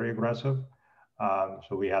also very aggressive.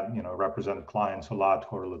 So we have, represent clients a lot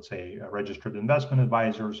who are, let's say, registered investment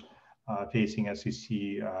advisors facing SEC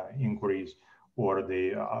inquiries, or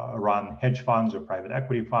they run hedge funds or private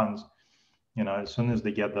equity funds. As soon as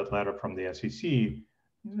they get that letter from the SEC,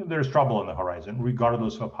 there's trouble on the horizon,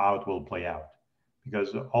 regardless of how it will play out,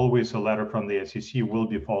 because always a letter from the SEC will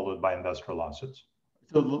be followed by investor lawsuits.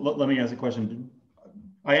 So let me ask a question.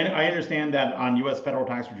 I understand that on U.S. federal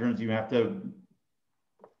tax returns, you have to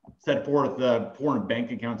set forth the foreign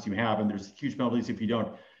bank accounts you have, and there's huge penalties if you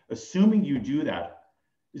don't. Assuming you do that,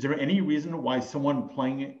 is there any reason why someone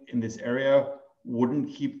playing in this area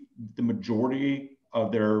wouldn't keep the majority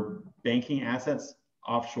of their banking assets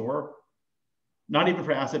offshore? Not even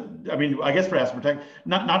for asset, I guess for asset protection,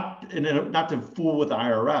 not to fool with the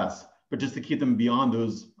IRS, but just to keep them beyond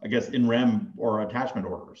those, I guess, in rem or attachment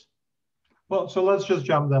orders. Well, so let's just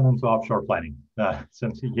jump then into offshore planning,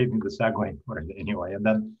 since you gave me the segue for it anyway, and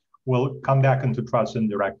then we'll come back into trusts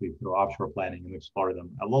indirectly through offshore planning and explore them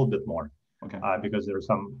a little bit more, okay. Because there are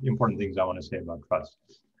some important things I want to say about trusts.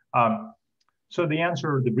 So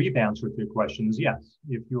the brief answer to your question is yes.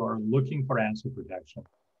 If you are looking for asset protection,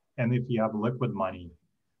 and if you have liquid money,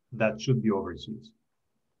 that should be overseas.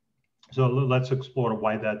 So let's explore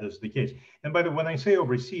why that is the case. And by the way, when I say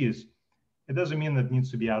overseas, it doesn't mean that it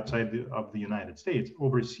needs to be outside of the United States.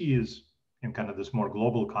 Overseas, in kind of this more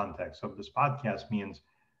global context of this podcast, means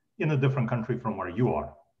in a different country from where you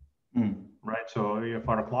are, right? So if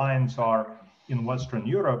our clients are in Western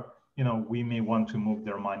Europe, we may want to move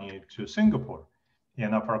their money to Singapore.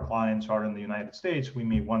 And if our clients are in the United States, we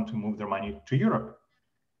may want to move their money to Europe,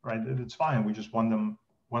 right? It's fine. We just want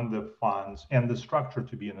the funds and the structure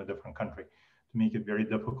to be in a different country to make it very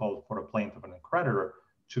difficult for a plaintiff and a creditor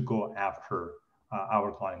to go after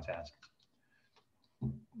our client's assets.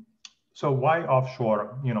 So why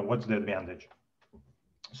offshore? What's the advantage?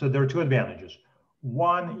 So there are two advantages.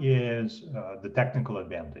 One is the technical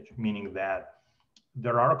advantage, meaning that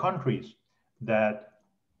there are countries that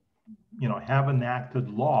have enacted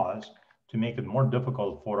laws to make it more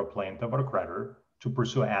difficult for a plaintiff or a creditor to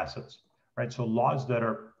pursue assets, right? So laws that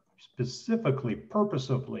are specifically,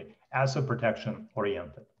 purposefully asset protection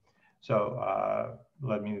oriented. So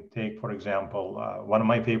let me take, for example, one of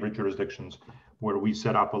my favorite jurisdictions where we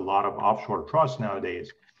set up a lot of offshore trusts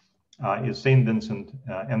nowadays is St. Vincent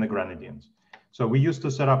and the Grenadines. So we used to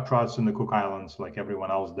set up trusts in the Cook Islands like everyone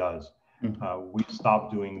else does. We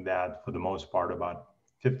stopped doing that for the most part about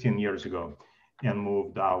 15 years ago and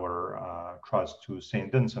moved our trust to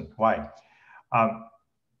St. Vincent. Why?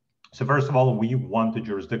 So first of all, we want a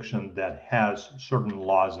jurisdiction that has certain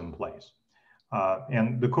laws in place.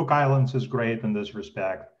 And the Cook Islands is great in this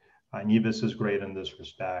respect. Nevis is great in this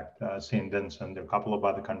respect. St. Vincent, there are a couple of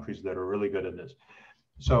other countries that are really good at this.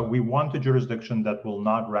 So we want a jurisdiction that will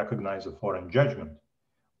not recognize a foreign judgment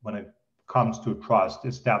when it comes to trust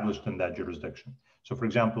established in that jurisdiction. So for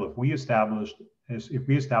example, if we establish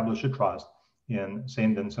a trust in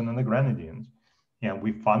St. Vincent and the Grenadines, and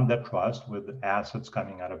we fund that trust with assets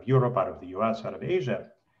coming out of Europe, out of the US, out of Asia,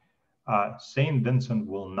 St. Vincent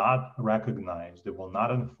will not recognize, they will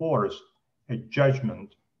not enforce a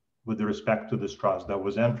judgment with respect to this trust that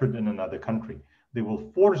was entered in another country. They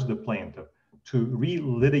will force the plaintiff to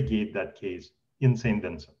re-litigate that case in St.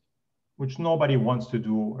 Vincent, which nobody wants to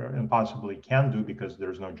do and possibly can do because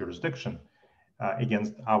there's no jurisdiction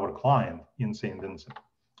against our client in St. Vincent,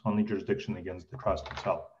 only jurisdiction against the trust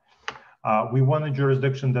itself. We want a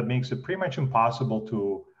jurisdiction that makes it pretty much impossible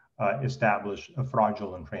to establish a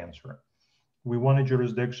fraudulent transfer. We want a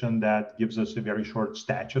jurisdiction that gives us a very short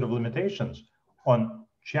statute of limitations on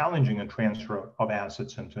challenging a transfer of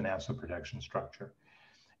assets into an asset protection structure.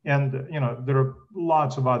 And there are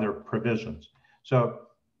lots of other provisions. So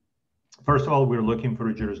first of all, we're looking for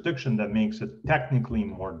a jurisdiction that makes it technically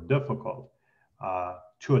more difficult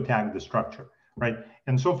to attack the structure, right?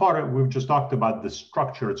 And so far, we've just talked about the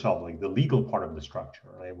structure itself, like the legal part of the structure,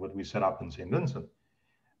 right? What we set up in St. Vincent.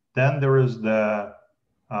 Then there is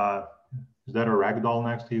is that a rag doll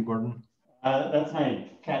next to you, Gordon? That's my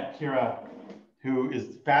cat, Kira, who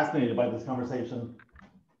is fascinated by this conversation.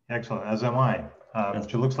 Excellent, as am I.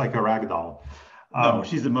 She looks like a rag doll. No,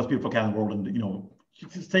 she's the most beautiful cat in the world, and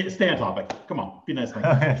stay on topic. Come on, be nice.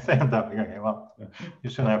 Stay on topic. Okay, well, you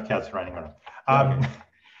shouldn't have cats running around. Okay.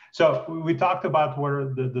 So we talked about where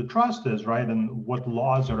the trust is, right, and what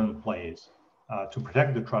laws are in place to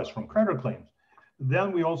protect the trust from creditor claims.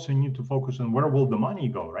 Then we also need to focus on where will the money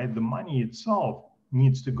go, right? The money itself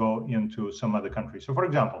needs to go into some other country. So for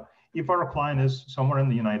example, if our client is somewhere in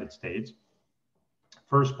the United States,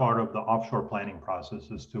 first part of the offshore planning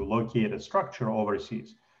process is to locate a structure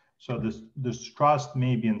overseas. So this trust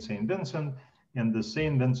may be in St. Vincent, and the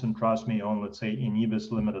St. Vincent trust may own, let's say, a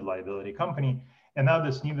Nevis limited liability company. And now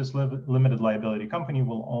this Nevis limited liability company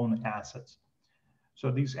will own assets.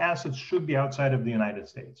 So these assets should be outside of the United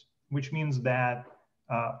States, which means that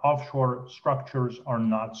offshore structures are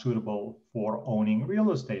not suitable for owning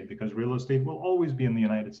real estate, because real estate will always be in the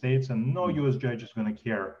United States, and no US judge is going to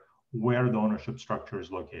care where the ownership structure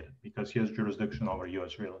is located because he has jurisdiction over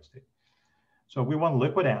US real estate. So we want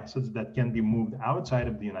liquid assets that can be moved outside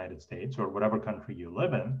of the United States or whatever country you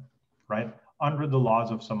live in, right, under the laws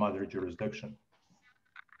of some other jurisdiction.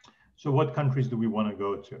 So what countries do we want to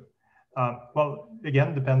go to? Well,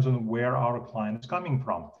 again, depends on where our client is coming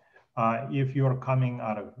from. If you're coming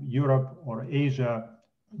out of Europe or Asia,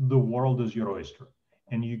 the world is your oyster.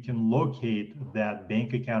 And you can locate that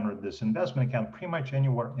bank account or this investment account pretty much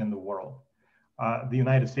anywhere in the world. The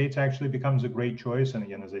United States actually becomes a great choice. And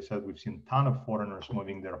again, as I said, we've seen a ton of foreigners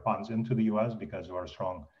moving their funds into the US because of our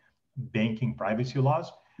strong banking privacy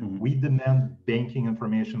laws. Mm-hmm. We demand banking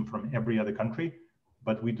information from every other country,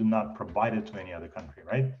 but we do not provide it to any other country,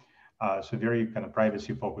 right? So very kind of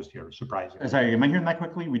privacy focused here, surprising. Sorry, am I hearing that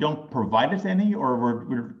quickly? We don't provide it to any, or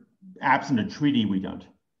we're absent a treaty, we don't?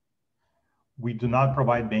 We do not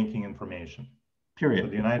provide banking information. Period. So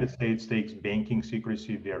the United States takes banking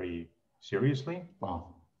secrecy very seriously.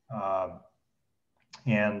 Wow.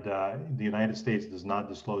 And the United States does not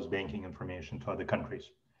disclose banking information to other countries.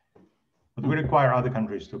 But we require other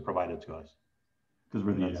countries to provide it to us. Because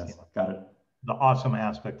we're the US. Got it. The awesome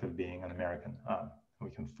aspect of being an American. We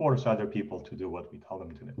can force other people to do what we tell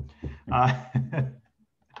them to do.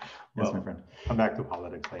 Yes, my friend. Come back to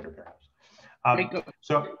politics later, perhaps.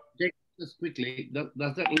 Jacob, just quickly,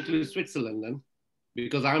 does that include Switzerland then?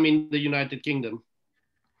 Because I'm in the United Kingdom.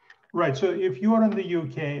 Right. So if you are in the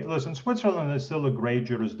UK, listen, Switzerland is still a great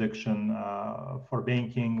jurisdiction for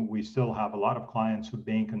banking. We still have a lot of clients who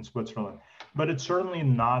bank in Switzerland, but it's certainly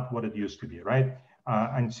not what it used to be, right?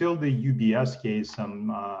 Until the UBS case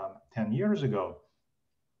some 10 years ago,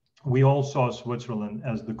 we all saw Switzerland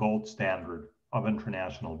as the gold standard of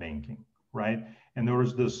international banking, right? And there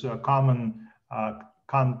was this common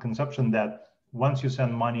conception that once you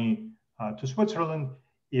send money to Switzerland,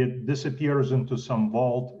 it disappears into some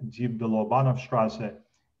vault deep below Bahnhofstrasse,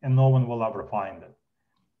 and no one will ever find it.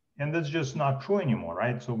 And that's just not true anymore,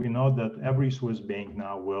 right? So we know that every Swiss bank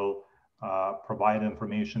now will provide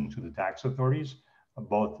information to the tax authorities,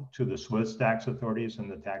 both to the Swiss tax authorities and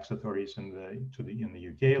the tax authorities in the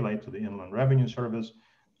UK, like to the Inland Revenue Service,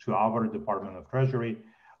 to our Department of Treasury.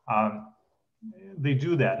 They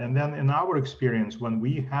do that. And then in our experience, when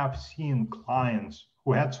we have seen clients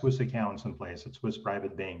who had Swiss accounts in place at Swiss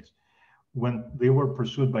private banks, when they were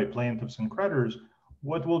pursued by plaintiffs and creditors,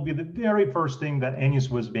 what will be the very first thing that any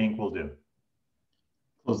Swiss bank will do?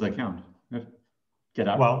 Close the account. Get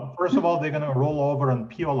out. Well, first of all, they're going to roll over and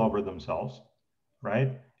peel over themselves, right?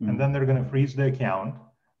 Mm-hmm. And then they're going to freeze the account.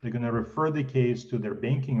 They're going to refer the case to their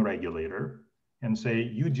banking regulator and say,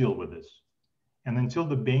 you deal with this. And until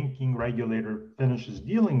the banking regulator finishes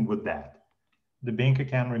dealing with that, the bank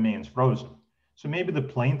account remains frozen. So maybe the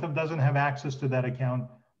plaintiff doesn't have access to that account,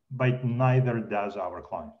 but neither does our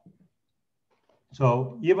client.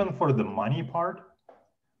 So even for the money part,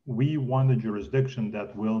 we want a jurisdiction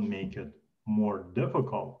that will make it more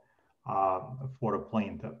difficult for a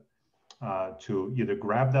plaintiff to either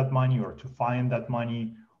grab that money or to find that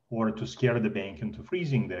money or to scare the bank into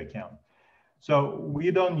freezing the account. So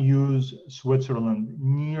we don't use Switzerland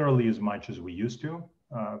nearly as much as we used to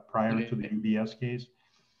prior to the UBS case.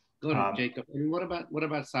 Go ahead, Jacob. And what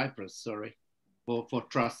about Cyprus? Sorry, for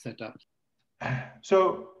trust setup.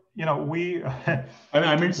 So we.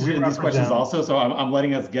 I'm interested in these questions also, so I'm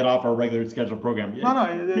letting us get off our regular scheduled program. No,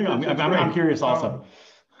 I'm curious also.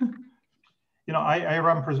 I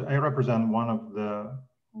represent one of the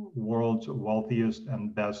world's wealthiest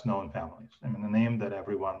and best known families. I mean, a name that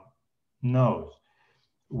everyone knows.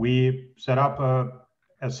 We set up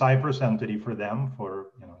a Cyprus entity for them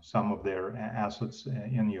for some of their assets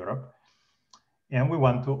in Europe, and we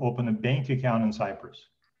want to open a bank account in Cyprus.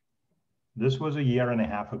 This was a year and a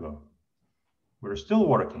half ago. We're still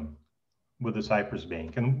working with the Cyprus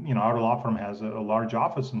bank, and our law firm has a large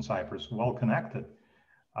office in Cyprus, well connected.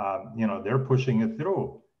 They're pushing it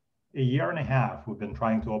through. A year and a half, we've been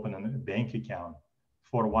trying to open a bank account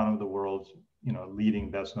for one of the world's leading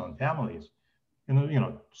best known families.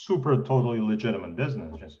 Super totally legitimate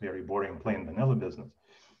business, just very boring, plain vanilla business.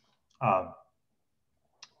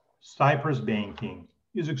 Cyprus banking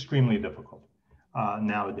is extremely difficult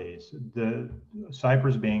nowadays. The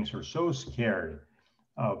Cyprus banks are so scared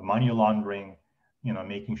of money laundering,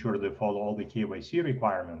 making sure they follow all the KYC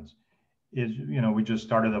requirements. We just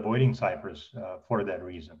started avoiding Cyprus for that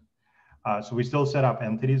reason. So we still set up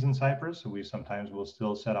entities in Cyprus. We sometimes will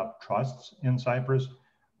still set up trusts in Cyprus,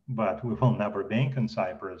 but we will never bank in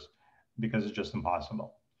Cyprus because it's just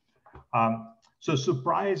impossible. So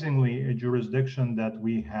surprisingly, a jurisdiction that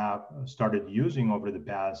we have started using over the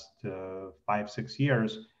past 5-6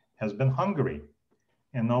 years has been Hungary.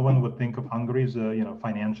 And no one would think of Hungary as a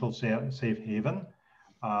financial safe haven,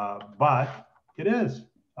 but it is.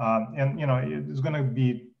 And it's going to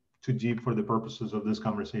be too deep for the purposes of this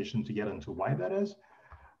conversation to get into why that is.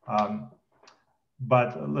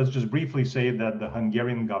 But let's just briefly say that the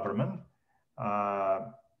Hungarian government,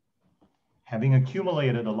 having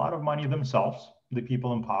accumulated a lot of money themselves, the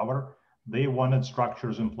people in power, they wanted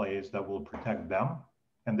structures in place that will protect them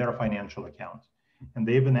and their financial accounts. And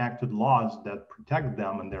they've enacted laws that protect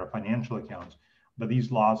them and their financial accounts, but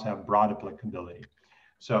these laws have broad applicability.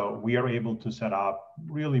 So we are able to set up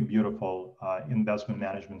really beautiful investment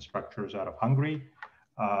management structures out of Hungary,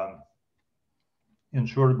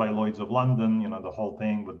 insured by Lloyd's of London, the whole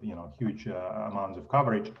thing with, huge amounts of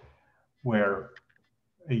coverage, where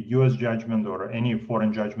a US judgment or any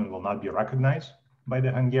foreign judgment will not be recognized by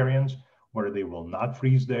the Hungarians, where they will not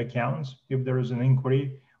freeze the accounts if there is an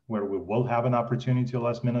inquiry, where we will have an opportunity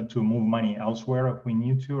last minute to move money elsewhere if we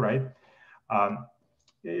need to, right?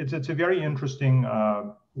 It's a very interesting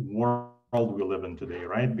world we live in today,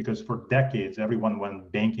 right? Because for decades, everyone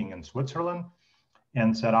went banking in Switzerland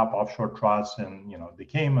and set up offshore trusts in the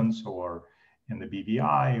Caymans or in the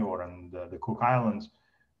BVI or in the Cook Islands.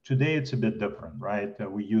 Today, it's a bit different, right?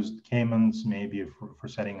 We used Caymans maybe for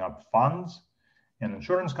setting up funds and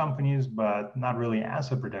insurance companies, but not really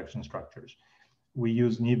asset protection structures. We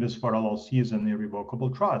use NIBIS for LLCs and irrevocable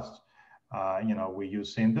trusts. We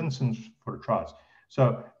use St. Vincent's for trusts.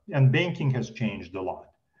 So, and banking has changed a lot.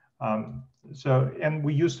 And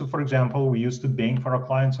we used to, for example, bank for our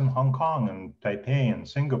clients in Hong Kong and Taipei and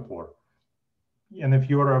Singapore. And if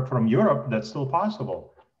you're from Europe, that's still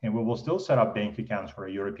possible. And we will still set up bank accounts for our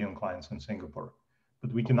European clients in Singapore.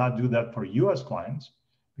 But we cannot do that for US clients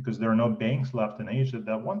because there are no banks left in Asia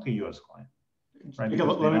that want a US client. Right? Okay,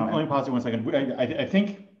 let me pause you 1 second. I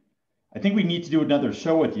think we need to do another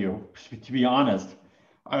show with you, to be honest.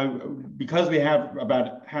 Because we have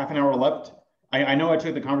about half an hour left, I know I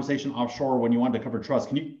took the conversation offshore when you wanted to cover trust.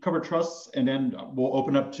 Can you cover trusts and then we'll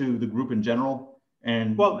open up to the group in general?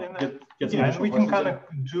 And get some and we can kind of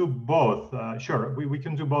in. do both. Sure, we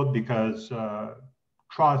can do both because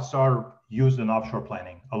trusts are used in offshore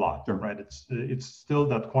planning a lot, sure. Right? It's still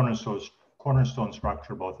that cornerstone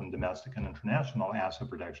structure, both in domestic and international asset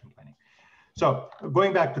protection planning. So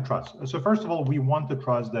going back to trust. So first of all, we want a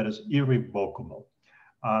trust that is irrevocable.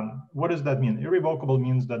 What does that mean? Irrevocable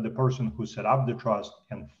means that the person who set up the trust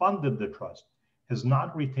and funded the trust has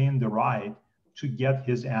not retained the right to get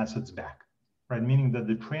his assets back, right? Meaning that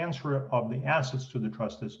the transfer of the assets to the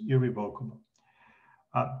trust is irrevocable.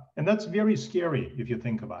 And that's very scary if you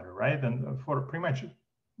think about it, right? And for pretty much,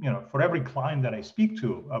 for every client that I speak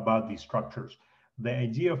to about these structures, the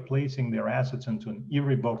idea of placing their assets into an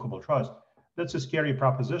irrevocable trust, that's a scary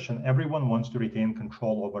proposition. Everyone wants to retain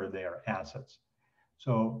control over their assets.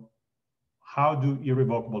 So how do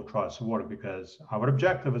irrevocable trusts work? Because our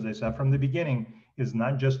objective, as I said from the beginning, is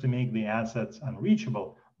not just to make the assets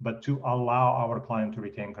unreachable, but to allow our client to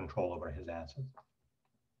retain control over his assets.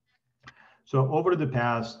 So over the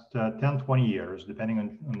past 10, 20 years, depending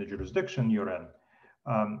on the jurisdiction you're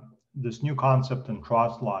in, this new concept in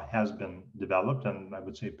trust law has been developed and I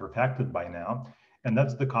would say perfected by now. And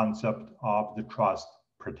that's the concept of the trust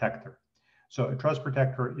protector. So a trust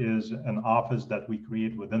protector is an office that we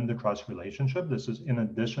create within the trust relationship. This is in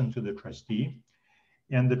addition to the trustee.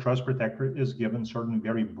 And the trust protector is given certain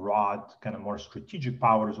very broad, kind of more strategic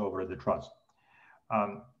powers over the trust.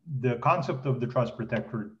 The concept of the trust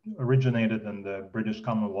protector originated in the British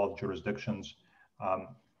Commonwealth jurisdictions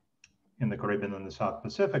in the Caribbean and the South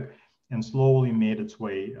Pacific, and slowly made its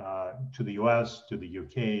way to the US, to the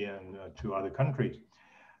UK, and to other countries.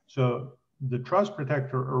 So the trust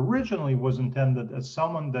protector originally was intended as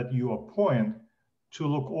someone that you appoint to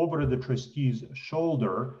look over the trustee's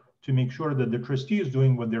shoulder to make sure that the trustee is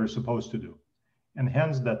doing what they're supposed to do. And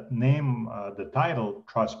hence that name, the title,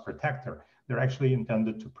 trust protector. They're actually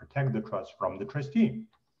intended to protect the trust from the trustee.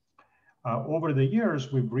 Over the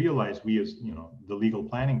years, we've realized, we as the legal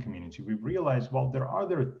planning community, we've realized, well, there are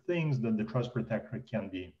other things that the trust protector can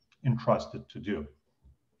be entrusted to do.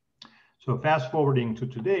 So fast forwarding to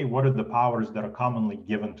today, what are the powers that are commonly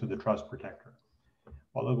given to the trust protector?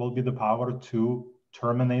 Well, it will be the power to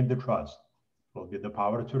terminate the trust. It will be the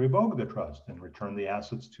power to revoke the trust and return the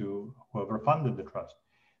assets to whoever funded the trust.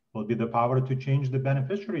 It will be the power to change the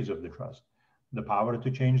beneficiaries of the trust, the power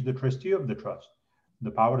to change the trustee of the trust,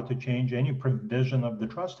 the power to change any provision of the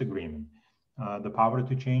trust agreement, the power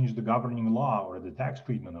to change the governing law or the tax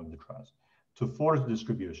treatment of the trust, to force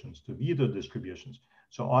distributions, to veto distributions,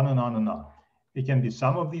 so on and on and on. It can be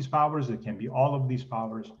some of these powers, it can be all of these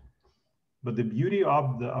powers. But the beauty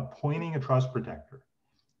of the appointing a trust protector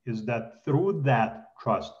is that through that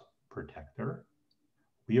trust protector,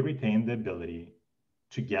 we retain the ability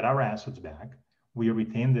to get our assets back. We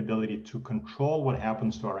retain the ability to control what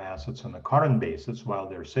happens to our assets on a current basis while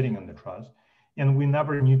they're sitting in the trust. And we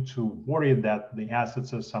never need to worry that the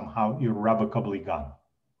assets are somehow irrevocably gone.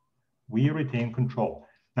 We retain control.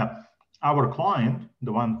 Now, our client,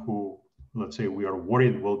 the one who, let's say, we are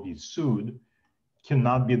worried will be sued,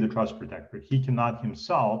 cannot be the trust protector. He cannot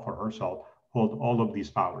himself or herself hold all of these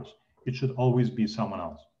powers. It should always be someone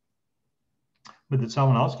else. But that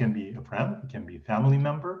someone else can be a friend, it can be a family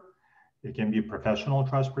member, it can be a professional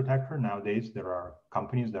trust protector. Nowadays, there are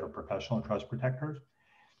companies that are professional trust protectors.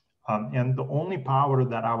 And the only power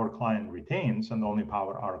that our client retains, and the only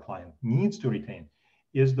power our client needs to retain,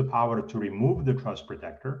 is the power to remove the trust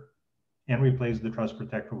protector and replace the trust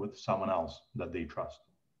protector with someone else that they trust.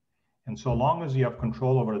 And so long as you have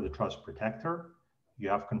control over the trust protector, you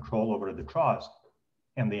have control over the trust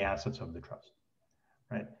and the assets of the trust,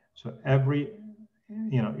 right? So every,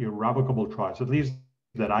 irrevocable trust, at least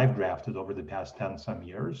that I've drafted over the past 10 some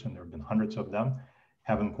years, and there have been hundreds of them,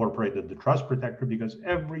 have incorporated the trust protector because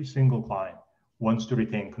every single client wants to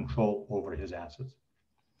retain control over his assets.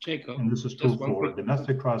 Jacob, and this is true for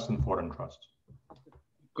domestic trusts and foreign trusts.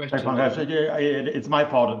 It's my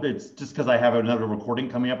fault. It's just because I have another recording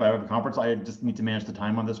coming up. I have a conference. I just need to manage the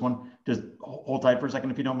time on this one. Just hold tight for a second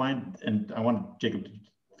if you don't mind. And I want Jacob to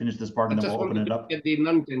finish this part and then we'll open it up.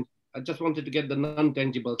 I just wanted to get the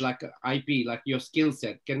non-tangibles like IP, like your skill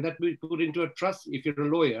set. Can that be put into a trust? If you're a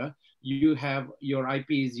lawyer, you have your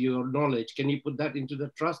IPs, your knowledge. Can you put that into the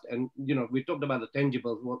trust? And, we talked about the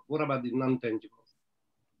tangibles. What about the non-tangibles?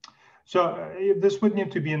 So this would need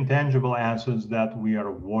to be intangible assets that we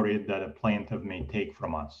are worried that a plaintiff may take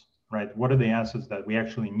from us, right? What are the assets that we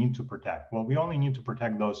actually need to protect? Well, we only need to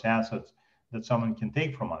protect those assets that someone can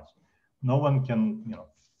take from us. No one can,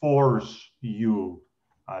 force you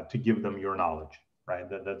to give them your knowledge, right?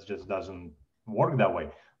 That just doesn't work that way.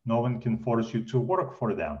 No one can force you to work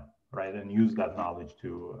for them, right? And use that knowledge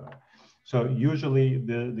to. So usually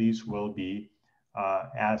these will be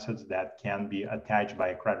assets that can be attached by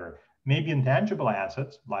a creditor. Maybe intangible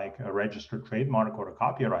assets like a registered trademark or a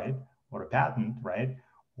copyright or a patent, right?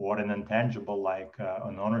 Or an intangible like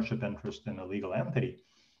an ownership interest in a legal entity.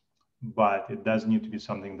 But it does need to be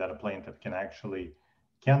something that a plaintiff can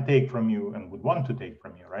take from you and would want to take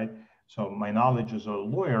from you, right? So my knowledge as a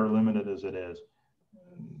lawyer, limited as it is,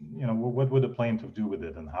 what would a plaintiff do with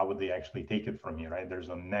it and how would they actually take it from you, right? There's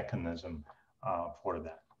a mechanism for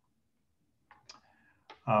that.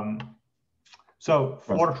 So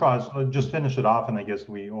for trust, let's just finish it off and I guess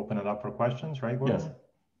we open it up for questions, right, Gordon? Yes.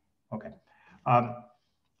 Okay.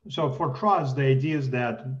 So for trust, the idea is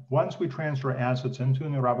that once we transfer assets into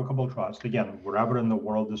an irrevocable trust, again, wherever in the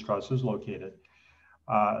world this trust is located,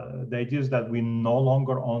 the idea is that we no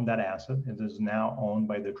longer own that asset. It is now owned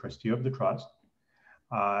by the trustee of the trust.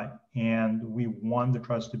 And we want the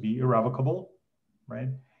trust to be irrevocable, right?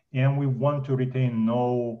 And we want to retain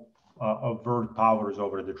no overt powers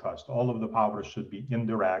over the trust. All of the powers should be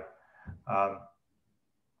indirect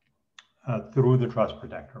through the trust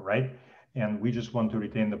protector, right? And we just want to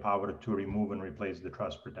retain the power to remove and replace the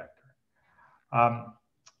trust protector.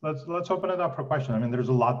 Let's open it up for questions. I mean, there's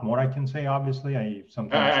a lot more I can say, obviously. I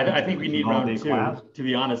think we need round two, to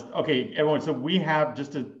be honest. Okay, everyone, so we have,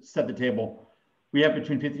 just to set the table, we have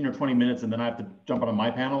between 15 or 20 minutes and then I have to jump on my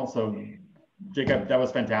panel. So Jacob, that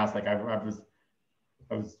was fantastic. I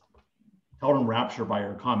was held in rapture by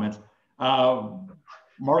your comments.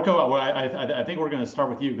 Marco, I think we're gonna start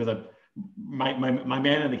with you because my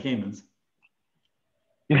man in the Caymans.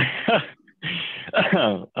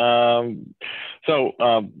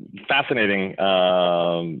 Fascinating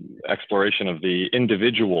exploration of the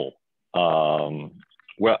individual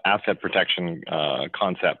asset protection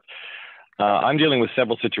concept. I'm dealing with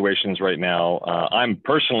several situations right now. I'm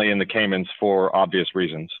personally in the Caymans for obvious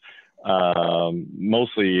reasons,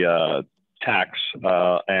 mostly tax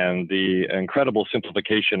and the incredible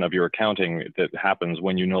simplification of your accounting that happens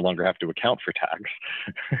when you no longer have to account for tax.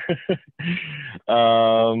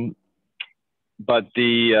 But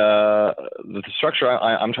the structure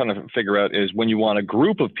I'm trying to figure out is when you want a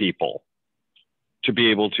group of people to be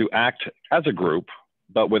able to act as a group,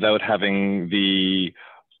 but without having the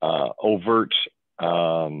overt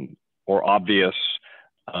or obvious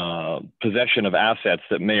possession of assets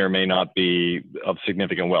that may or may not be of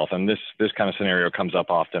significant wealth. And this kind of scenario comes up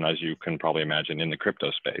often, as you can probably imagine, in the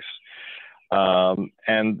crypto space.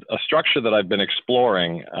 And a structure that I've been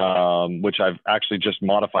exploring, which I've actually just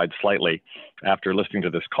modified slightly after listening to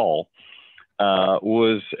this call,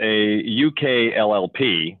 was a UK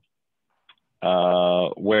LLP,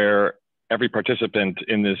 where every participant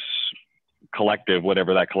in this collective,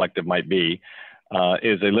 whatever that collective might be,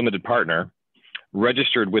 is a limited partner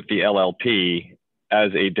registered with the LLP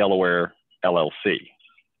as a Delaware LLC.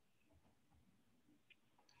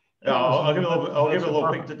 I'll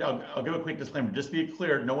give a quick disclaimer. Just to be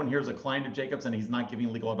clear, no one here is a client of Jacobs, and he's not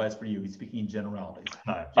giving legal advice for you. He's speaking in generalities.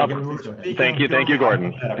 Jacob, thank you,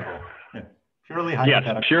 Gordon. Purely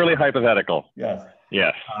hypothetical. Yes, purely hypothetical. Yes.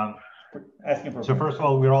 Yes. Asking for so first of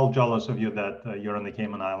all, we're all jealous of you that you're in the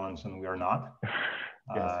Cayman Islands and we are not.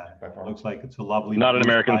 Yes, looks like it's a lovely. Not an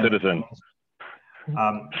American citizen.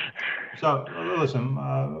 So listen,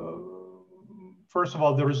 first of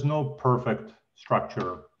all, there is no perfect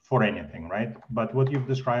structure for anything, right? But what you've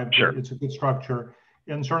described, sure, it's a good structure.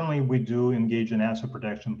 And certainly we do engage in asset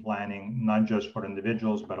protection planning, not just for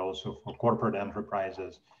individuals, but also for corporate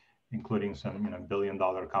enterprises, including some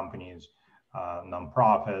billion-dollar companies,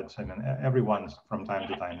 nonprofits. I mean, everyone from time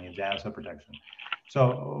to time needs asset protection.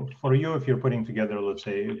 So for you, if you're putting together, let's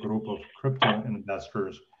say, a group of crypto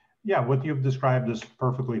investors, yeah, what you've described is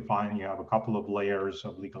perfectly fine. You have a couple of layers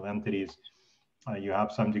of legal entities. You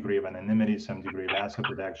have some degree of anonymity, some degree of asset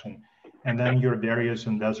protection. And then your various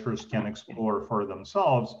investors can explore for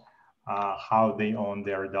themselves how they own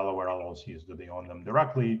their Delaware LLCs. Do they own them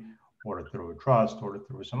directly or through a trust or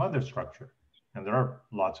through some other structure? And there are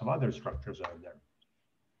lots of other structures out there.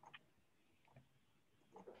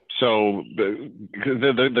 So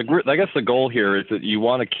I guess the goal here is that you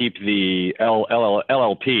want to keep the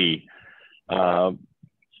LLP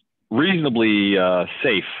reasonably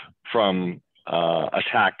safe from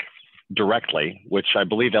attack directly, which I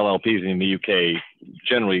believe LLPs in the UK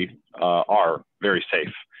generally are very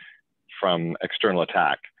safe from external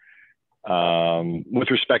attack,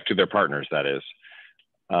 with respect to their partners, that is.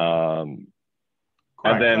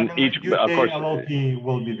 And then each, UK of course, LLP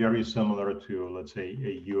will be very similar to, let's say,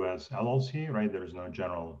 a US LLC, right? There's no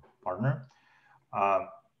general partner.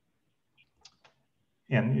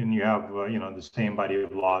 And you have, the same body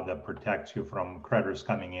of law that protects you from creditors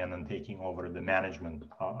coming in and taking over the management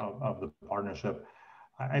of the partnership.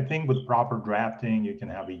 I think with proper drafting, you can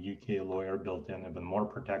have a UK lawyer built in, even more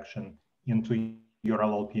protection into your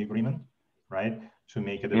LLP agreement, right? To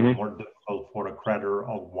make it even more difficult for a creditor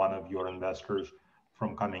of one of your investors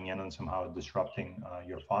from coming in and somehow disrupting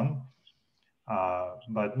your fund.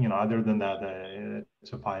 But, other than that,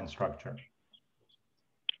 it's a fine structure.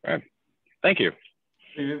 All right. Thank you.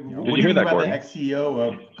 What do you think about the ex-CEO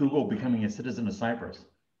of Google becoming a citizen of Cyprus?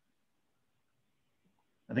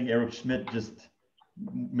 I think Eric Schmidt just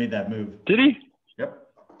made that move. Did he? Yep.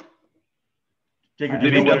 Jacob,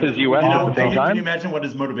 did he dump his US at the same time? Can you imagine what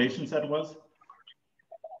his motivation set was?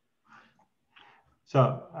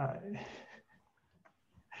 So,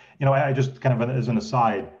 I just kind of, as an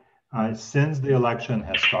aside, since the election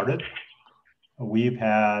has started, we've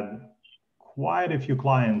had quite a few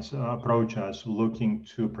clients approach us looking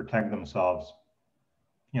to protect themselves,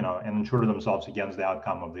 and insure themselves against the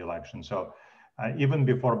outcome of the election. So even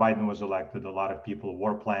before Biden was elected, a lot of people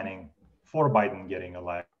were planning for Biden getting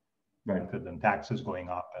elected, and taxes going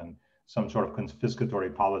up and some sort of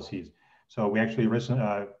confiscatory policies. So we actually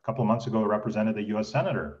a couple of months ago represented a US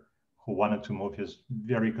senator who wanted to move his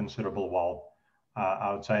very considerable wealth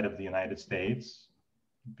outside of the United States.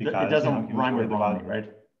 Because, it doesn't rhyme with Romney,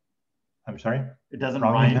 right? I'm sorry? It doesn't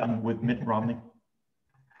rhyme with Mitt Romney?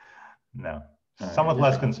 No, somewhat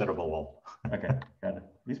less considerable wealth. Okay, got it.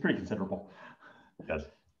 He's pretty considerable. Yes.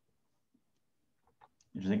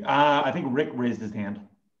 Interesting. I think Rick raised his hand.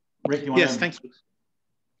 Rick, you want to? Yes, thank you.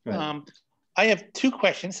 I have two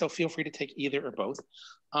questions, so feel free to take either or both.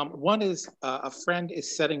 One is a friend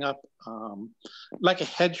is setting up like a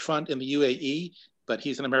hedge fund in the UAE, but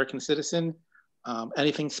he's an American citizen.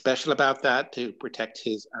 Anything special about that to protect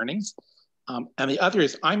his earnings? And the other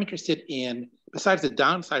is I'm interested in, besides the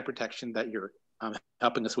downside protection that you're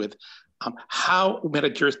helping us with, how might a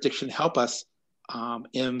jurisdiction help us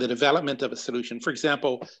in the development of a solution? For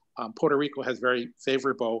example, Puerto Rico has very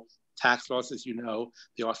favorable tax laws, as you know.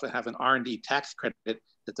 They also have an R&D tax credit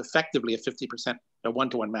that's effectively a 50%, a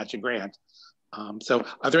one-to-one matching grant. So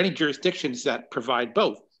are there any jurisdictions that provide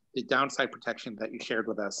both the downside protection that you shared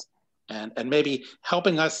with us and maybe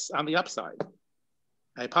helping us on the upside?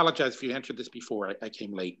 I apologize if you answered this before. I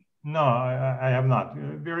came late. No, I have not.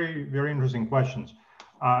 Very, very interesting questions.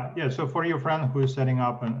 Yeah, so for your friend who is setting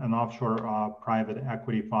up an offshore private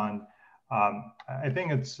equity fund, I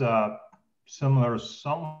think it's similar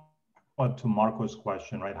somewhat to Marco's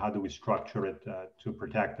question, right? How do we structure it to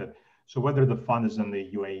protect it? So whether the fund is in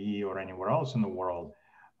the UAE or anywhere else in the world,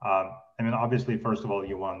 I mean, obviously, first of all,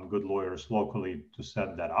 you want good lawyers locally to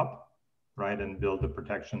set that up, right? And build the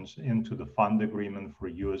protections into the fund agreement for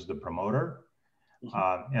you as the promoter.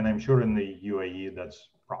 And I'm sure in the UAE, that's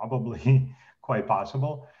probably quite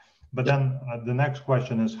possible. But then the next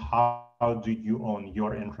question is, how do you own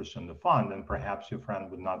your interest in the fund? And perhaps your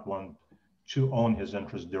friend would not want to own his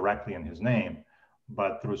interest directly in his name,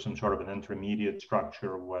 but through some sort of an intermediate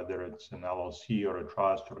structure, whether it's an LLC or a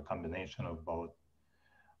trust or a combination of both.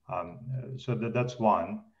 So that's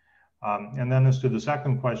one. And then as to the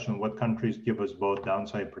second question, what countries give us both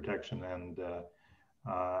downside protection and,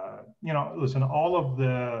 you know, listen, all of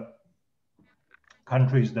the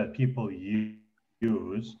countries that people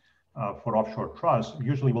use for offshore trusts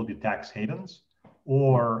usually will be tax havens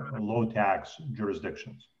or low tax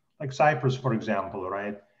jurisdictions. Like Cyprus, for example,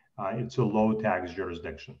 right? It's a low tax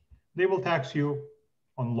jurisdiction. They will tax you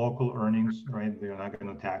on local earnings, right? They're not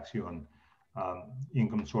going to tax you on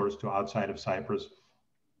income source to outside of Cyprus.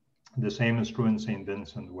 The same is true in St.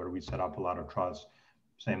 Vincent, where we set up a lot of trusts.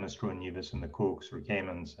 Same is true in Nevis and the Cooks or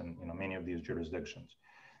Caymans and, you know, many of these jurisdictions.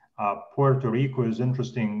 Puerto Rico is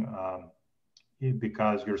interesting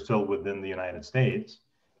because you're still within the United States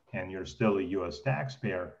and you're still a US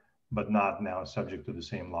taxpayer, but not now subject to the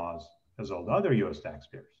same laws as all the other US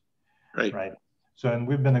taxpayers. Right. So, and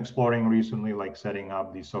we've been exploring recently, like setting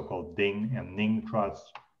up these so-called DING and NING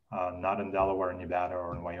trusts, not in Delaware, Nevada,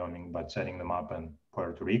 or in Wyoming, but setting them up in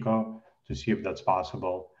Puerto Rico to see if that's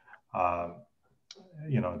possible,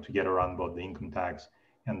 you know, to get around both the income tax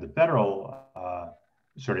and the federal,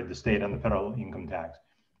 the state and the federal income tax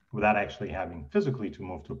without actually having physically to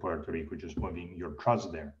move to Puerto Rico, just moving your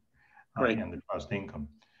trust there and the trust income.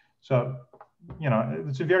 So, you know,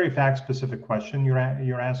 it's a very fact-specific question you're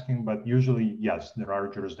asking, but usually, yes, there are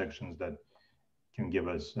jurisdictions that can give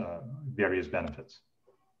us various benefits.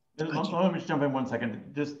 Let me just jump in 1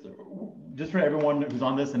 second. Just for everyone who's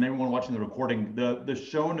on this and everyone watching the recording, the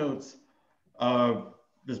show notes of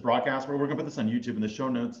this broadcast, we're going to put this on YouTube, and the show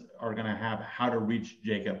notes are going to have how to reach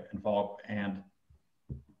Jacob and follow up and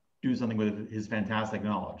do something with his fantastic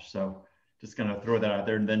knowledge. So just going to throw that out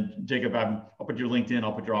there. And then Jacob, I'll put your LinkedIn,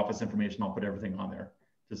 I'll put your office information, I'll put everything on there.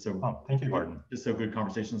 Just so thank you, Gordon. Just so good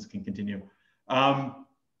conversations can continue.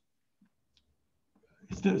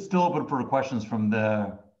 Still open for questions from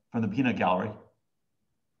the peanut gallery.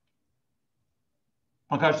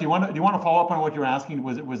 Pankaj, do you want to follow up on what you're asking?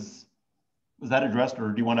 Was that addressed,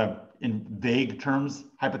 or do you want to, in vague terms,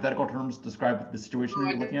 hypothetical terms, describe the situation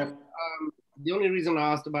you're looking at? The only reason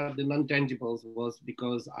I asked about the non-tangibles was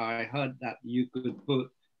because I heard that you could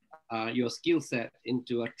put your skill set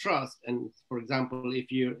into a trust, and for example,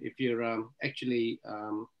 if you're actually,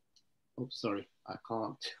 oh sorry, I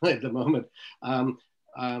can't at the moment.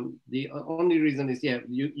 The only reason is, yeah,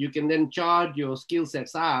 you can then charge your skill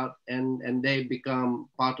sets out, and they become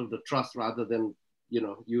part of the trust rather than, you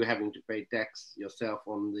know, you having to pay tax yourself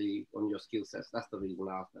on your skill sets. That's the reason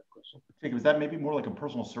I asked that question. Jacob, is that maybe more like a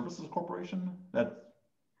personal services corporation that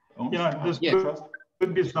owns this trust?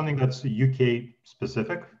 Could be something that's UK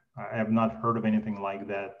specific. I have not heard of anything like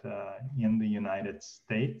that in the United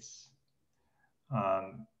States.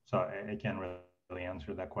 So I can't really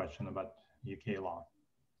answer that question about UK law.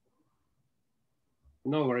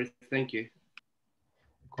 No worries, thank you.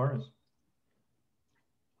 Of course.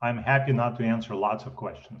 I'm happy not to answer lots of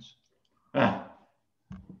questions.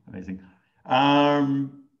 Amazing.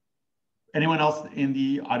 Anyone else in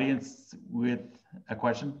the audience with a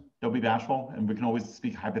question? Don't be bashful, and we can always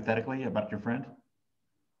speak hypothetically about your friend.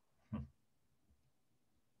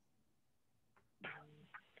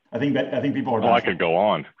 I think people are. Oh, I could go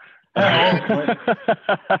on.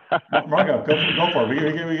 Marco, go for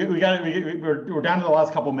it. We're down to the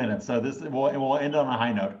last couple minutes, so it will end on a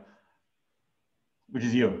high note, which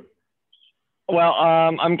is you. Well,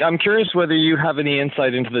 I'm curious whether you have any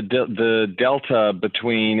insight into the delta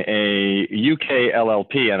between a UK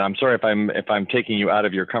LLP, and I'm sorry if I'm taking you out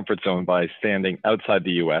of your comfort zone by standing outside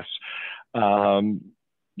the US,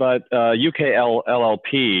 but UK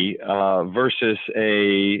LLP versus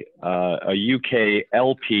a UK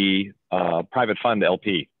LP, private fund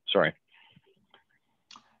LP. Sorry.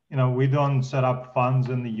 You know, we don't set up funds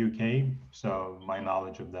in the UK, so my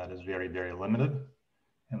knowledge of that is very, very limited.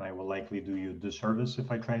 And I will likely do you a disservice if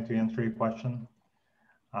I try to answer your question.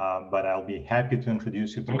 But I'll be happy to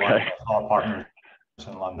introduce you to one of our partners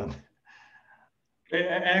in London.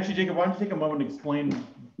 Actually, Jacob, why don't you take a moment to explain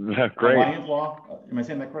Great. alliance law? Am I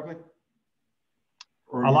saying that correctly?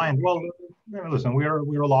 Or Alliance. Well, listen,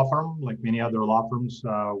 we're a law firm like many other law firms.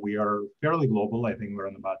 We are fairly global. I think we're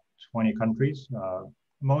in about 20 countries,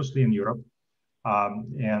 mostly in Europe,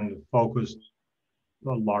 and focused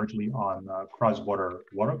largely on cross-border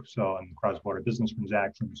work, so on cross-border business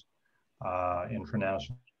transactions,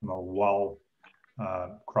 international wealth,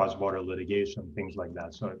 cross-border litigation, things like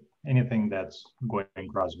that. So anything that's going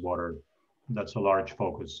cross-border, that's a large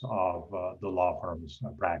focus of the law firm's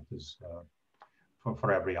practice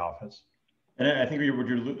for every office. And I think what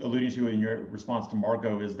you're alluding to in your response to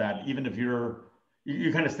Marco is that even if you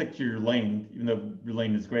kind of stick to your lane, even though your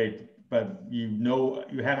lane is great, but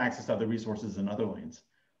you have access to other resources in other lanes.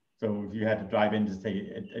 So if you had to dive into,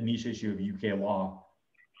 say, a niche issue of UK law,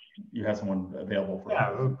 you have someone available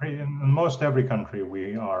for in most every country,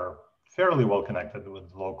 we are fairly well connected with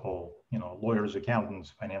local, lawyers,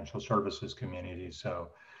 accountants, financial services communities. So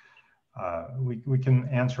we can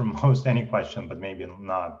answer most any question, but maybe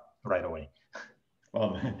not right away.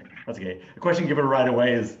 Well, that's okay. A question given right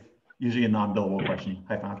away is usually a non-billable question,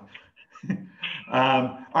 I found.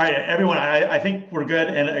 All right, everyone, I think we're good.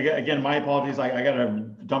 And again, my apologies. I got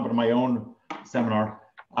to jump into my own seminar.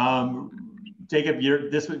 Jacob,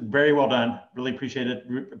 this was very well done. Really appreciate it.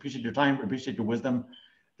 Appreciate your time. Appreciate your wisdom.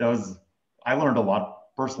 I learned a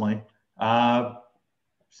lot personally.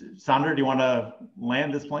 Sandra, do you want to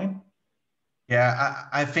land this plane? Yeah,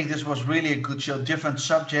 I think this was really a good show. Different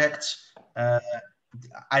subjects.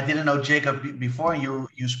 I didn't know Jacob before.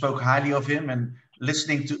 You spoke highly of him, and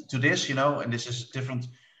listening to this, and this is a different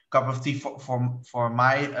cup of tea for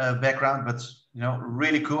my background, but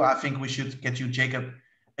really cool. I think we should get you, Jacob,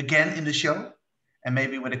 again in the show, and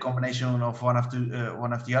maybe with a combination of one of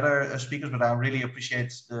the other speakers. But I really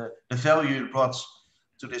appreciate the value you brought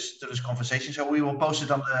to this conversation. So we will post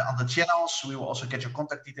it on the channels. We will also get your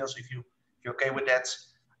contact details if you're okay with that,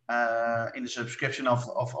 in the subscription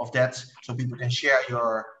of that, so people can share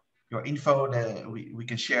your info. We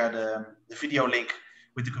can share the video link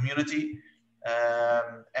with the community.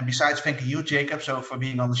 And besides, thank you, Jacob, for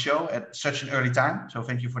being on the show at such an early time. So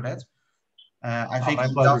thank you for that. I think my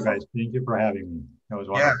pleasure, guys. Thank you for having me. That was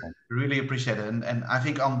wonderful. Yeah, really appreciate it. And I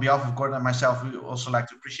think on behalf of Gordon and myself, we also like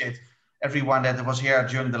to appreciate everyone that was here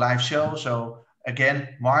during the live show. So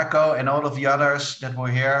again, Marco and all of the others that were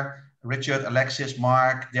here, Richard, Alexis,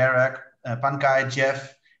 Mark, Derek, Pankaj,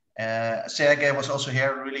 Jeff, Sergey was also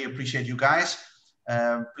here. Really appreciate you guys.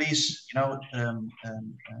 Please,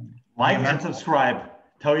 like and subscribe.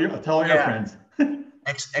 Tell your friends.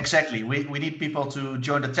 Exactly. We need people to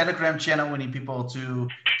join the Telegram channel. We need people to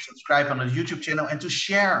subscribe on the YouTube channel and to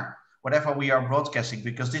share whatever we are broadcasting,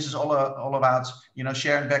 because this is all about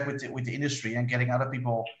sharing back with the industry and getting other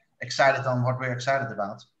people excited on what we're excited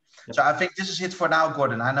about. Yep. So I think this is it for now,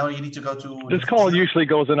 Gordon. I know you need to go to... This call usually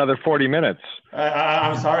goes another 40 minutes.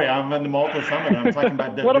 I'm sorry. I'm in the Malta Summit. I'm talking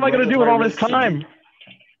about... What am I going to do with all this time?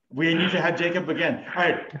 We need to have Jacob again. All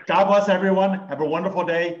right. God bless everyone. Have a wonderful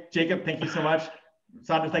day. Jacob, thank you so much.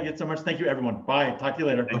 Sandra, thank you so much. Thank you, everyone. Bye. Talk to you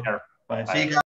later. Take care. Bye. See you guys.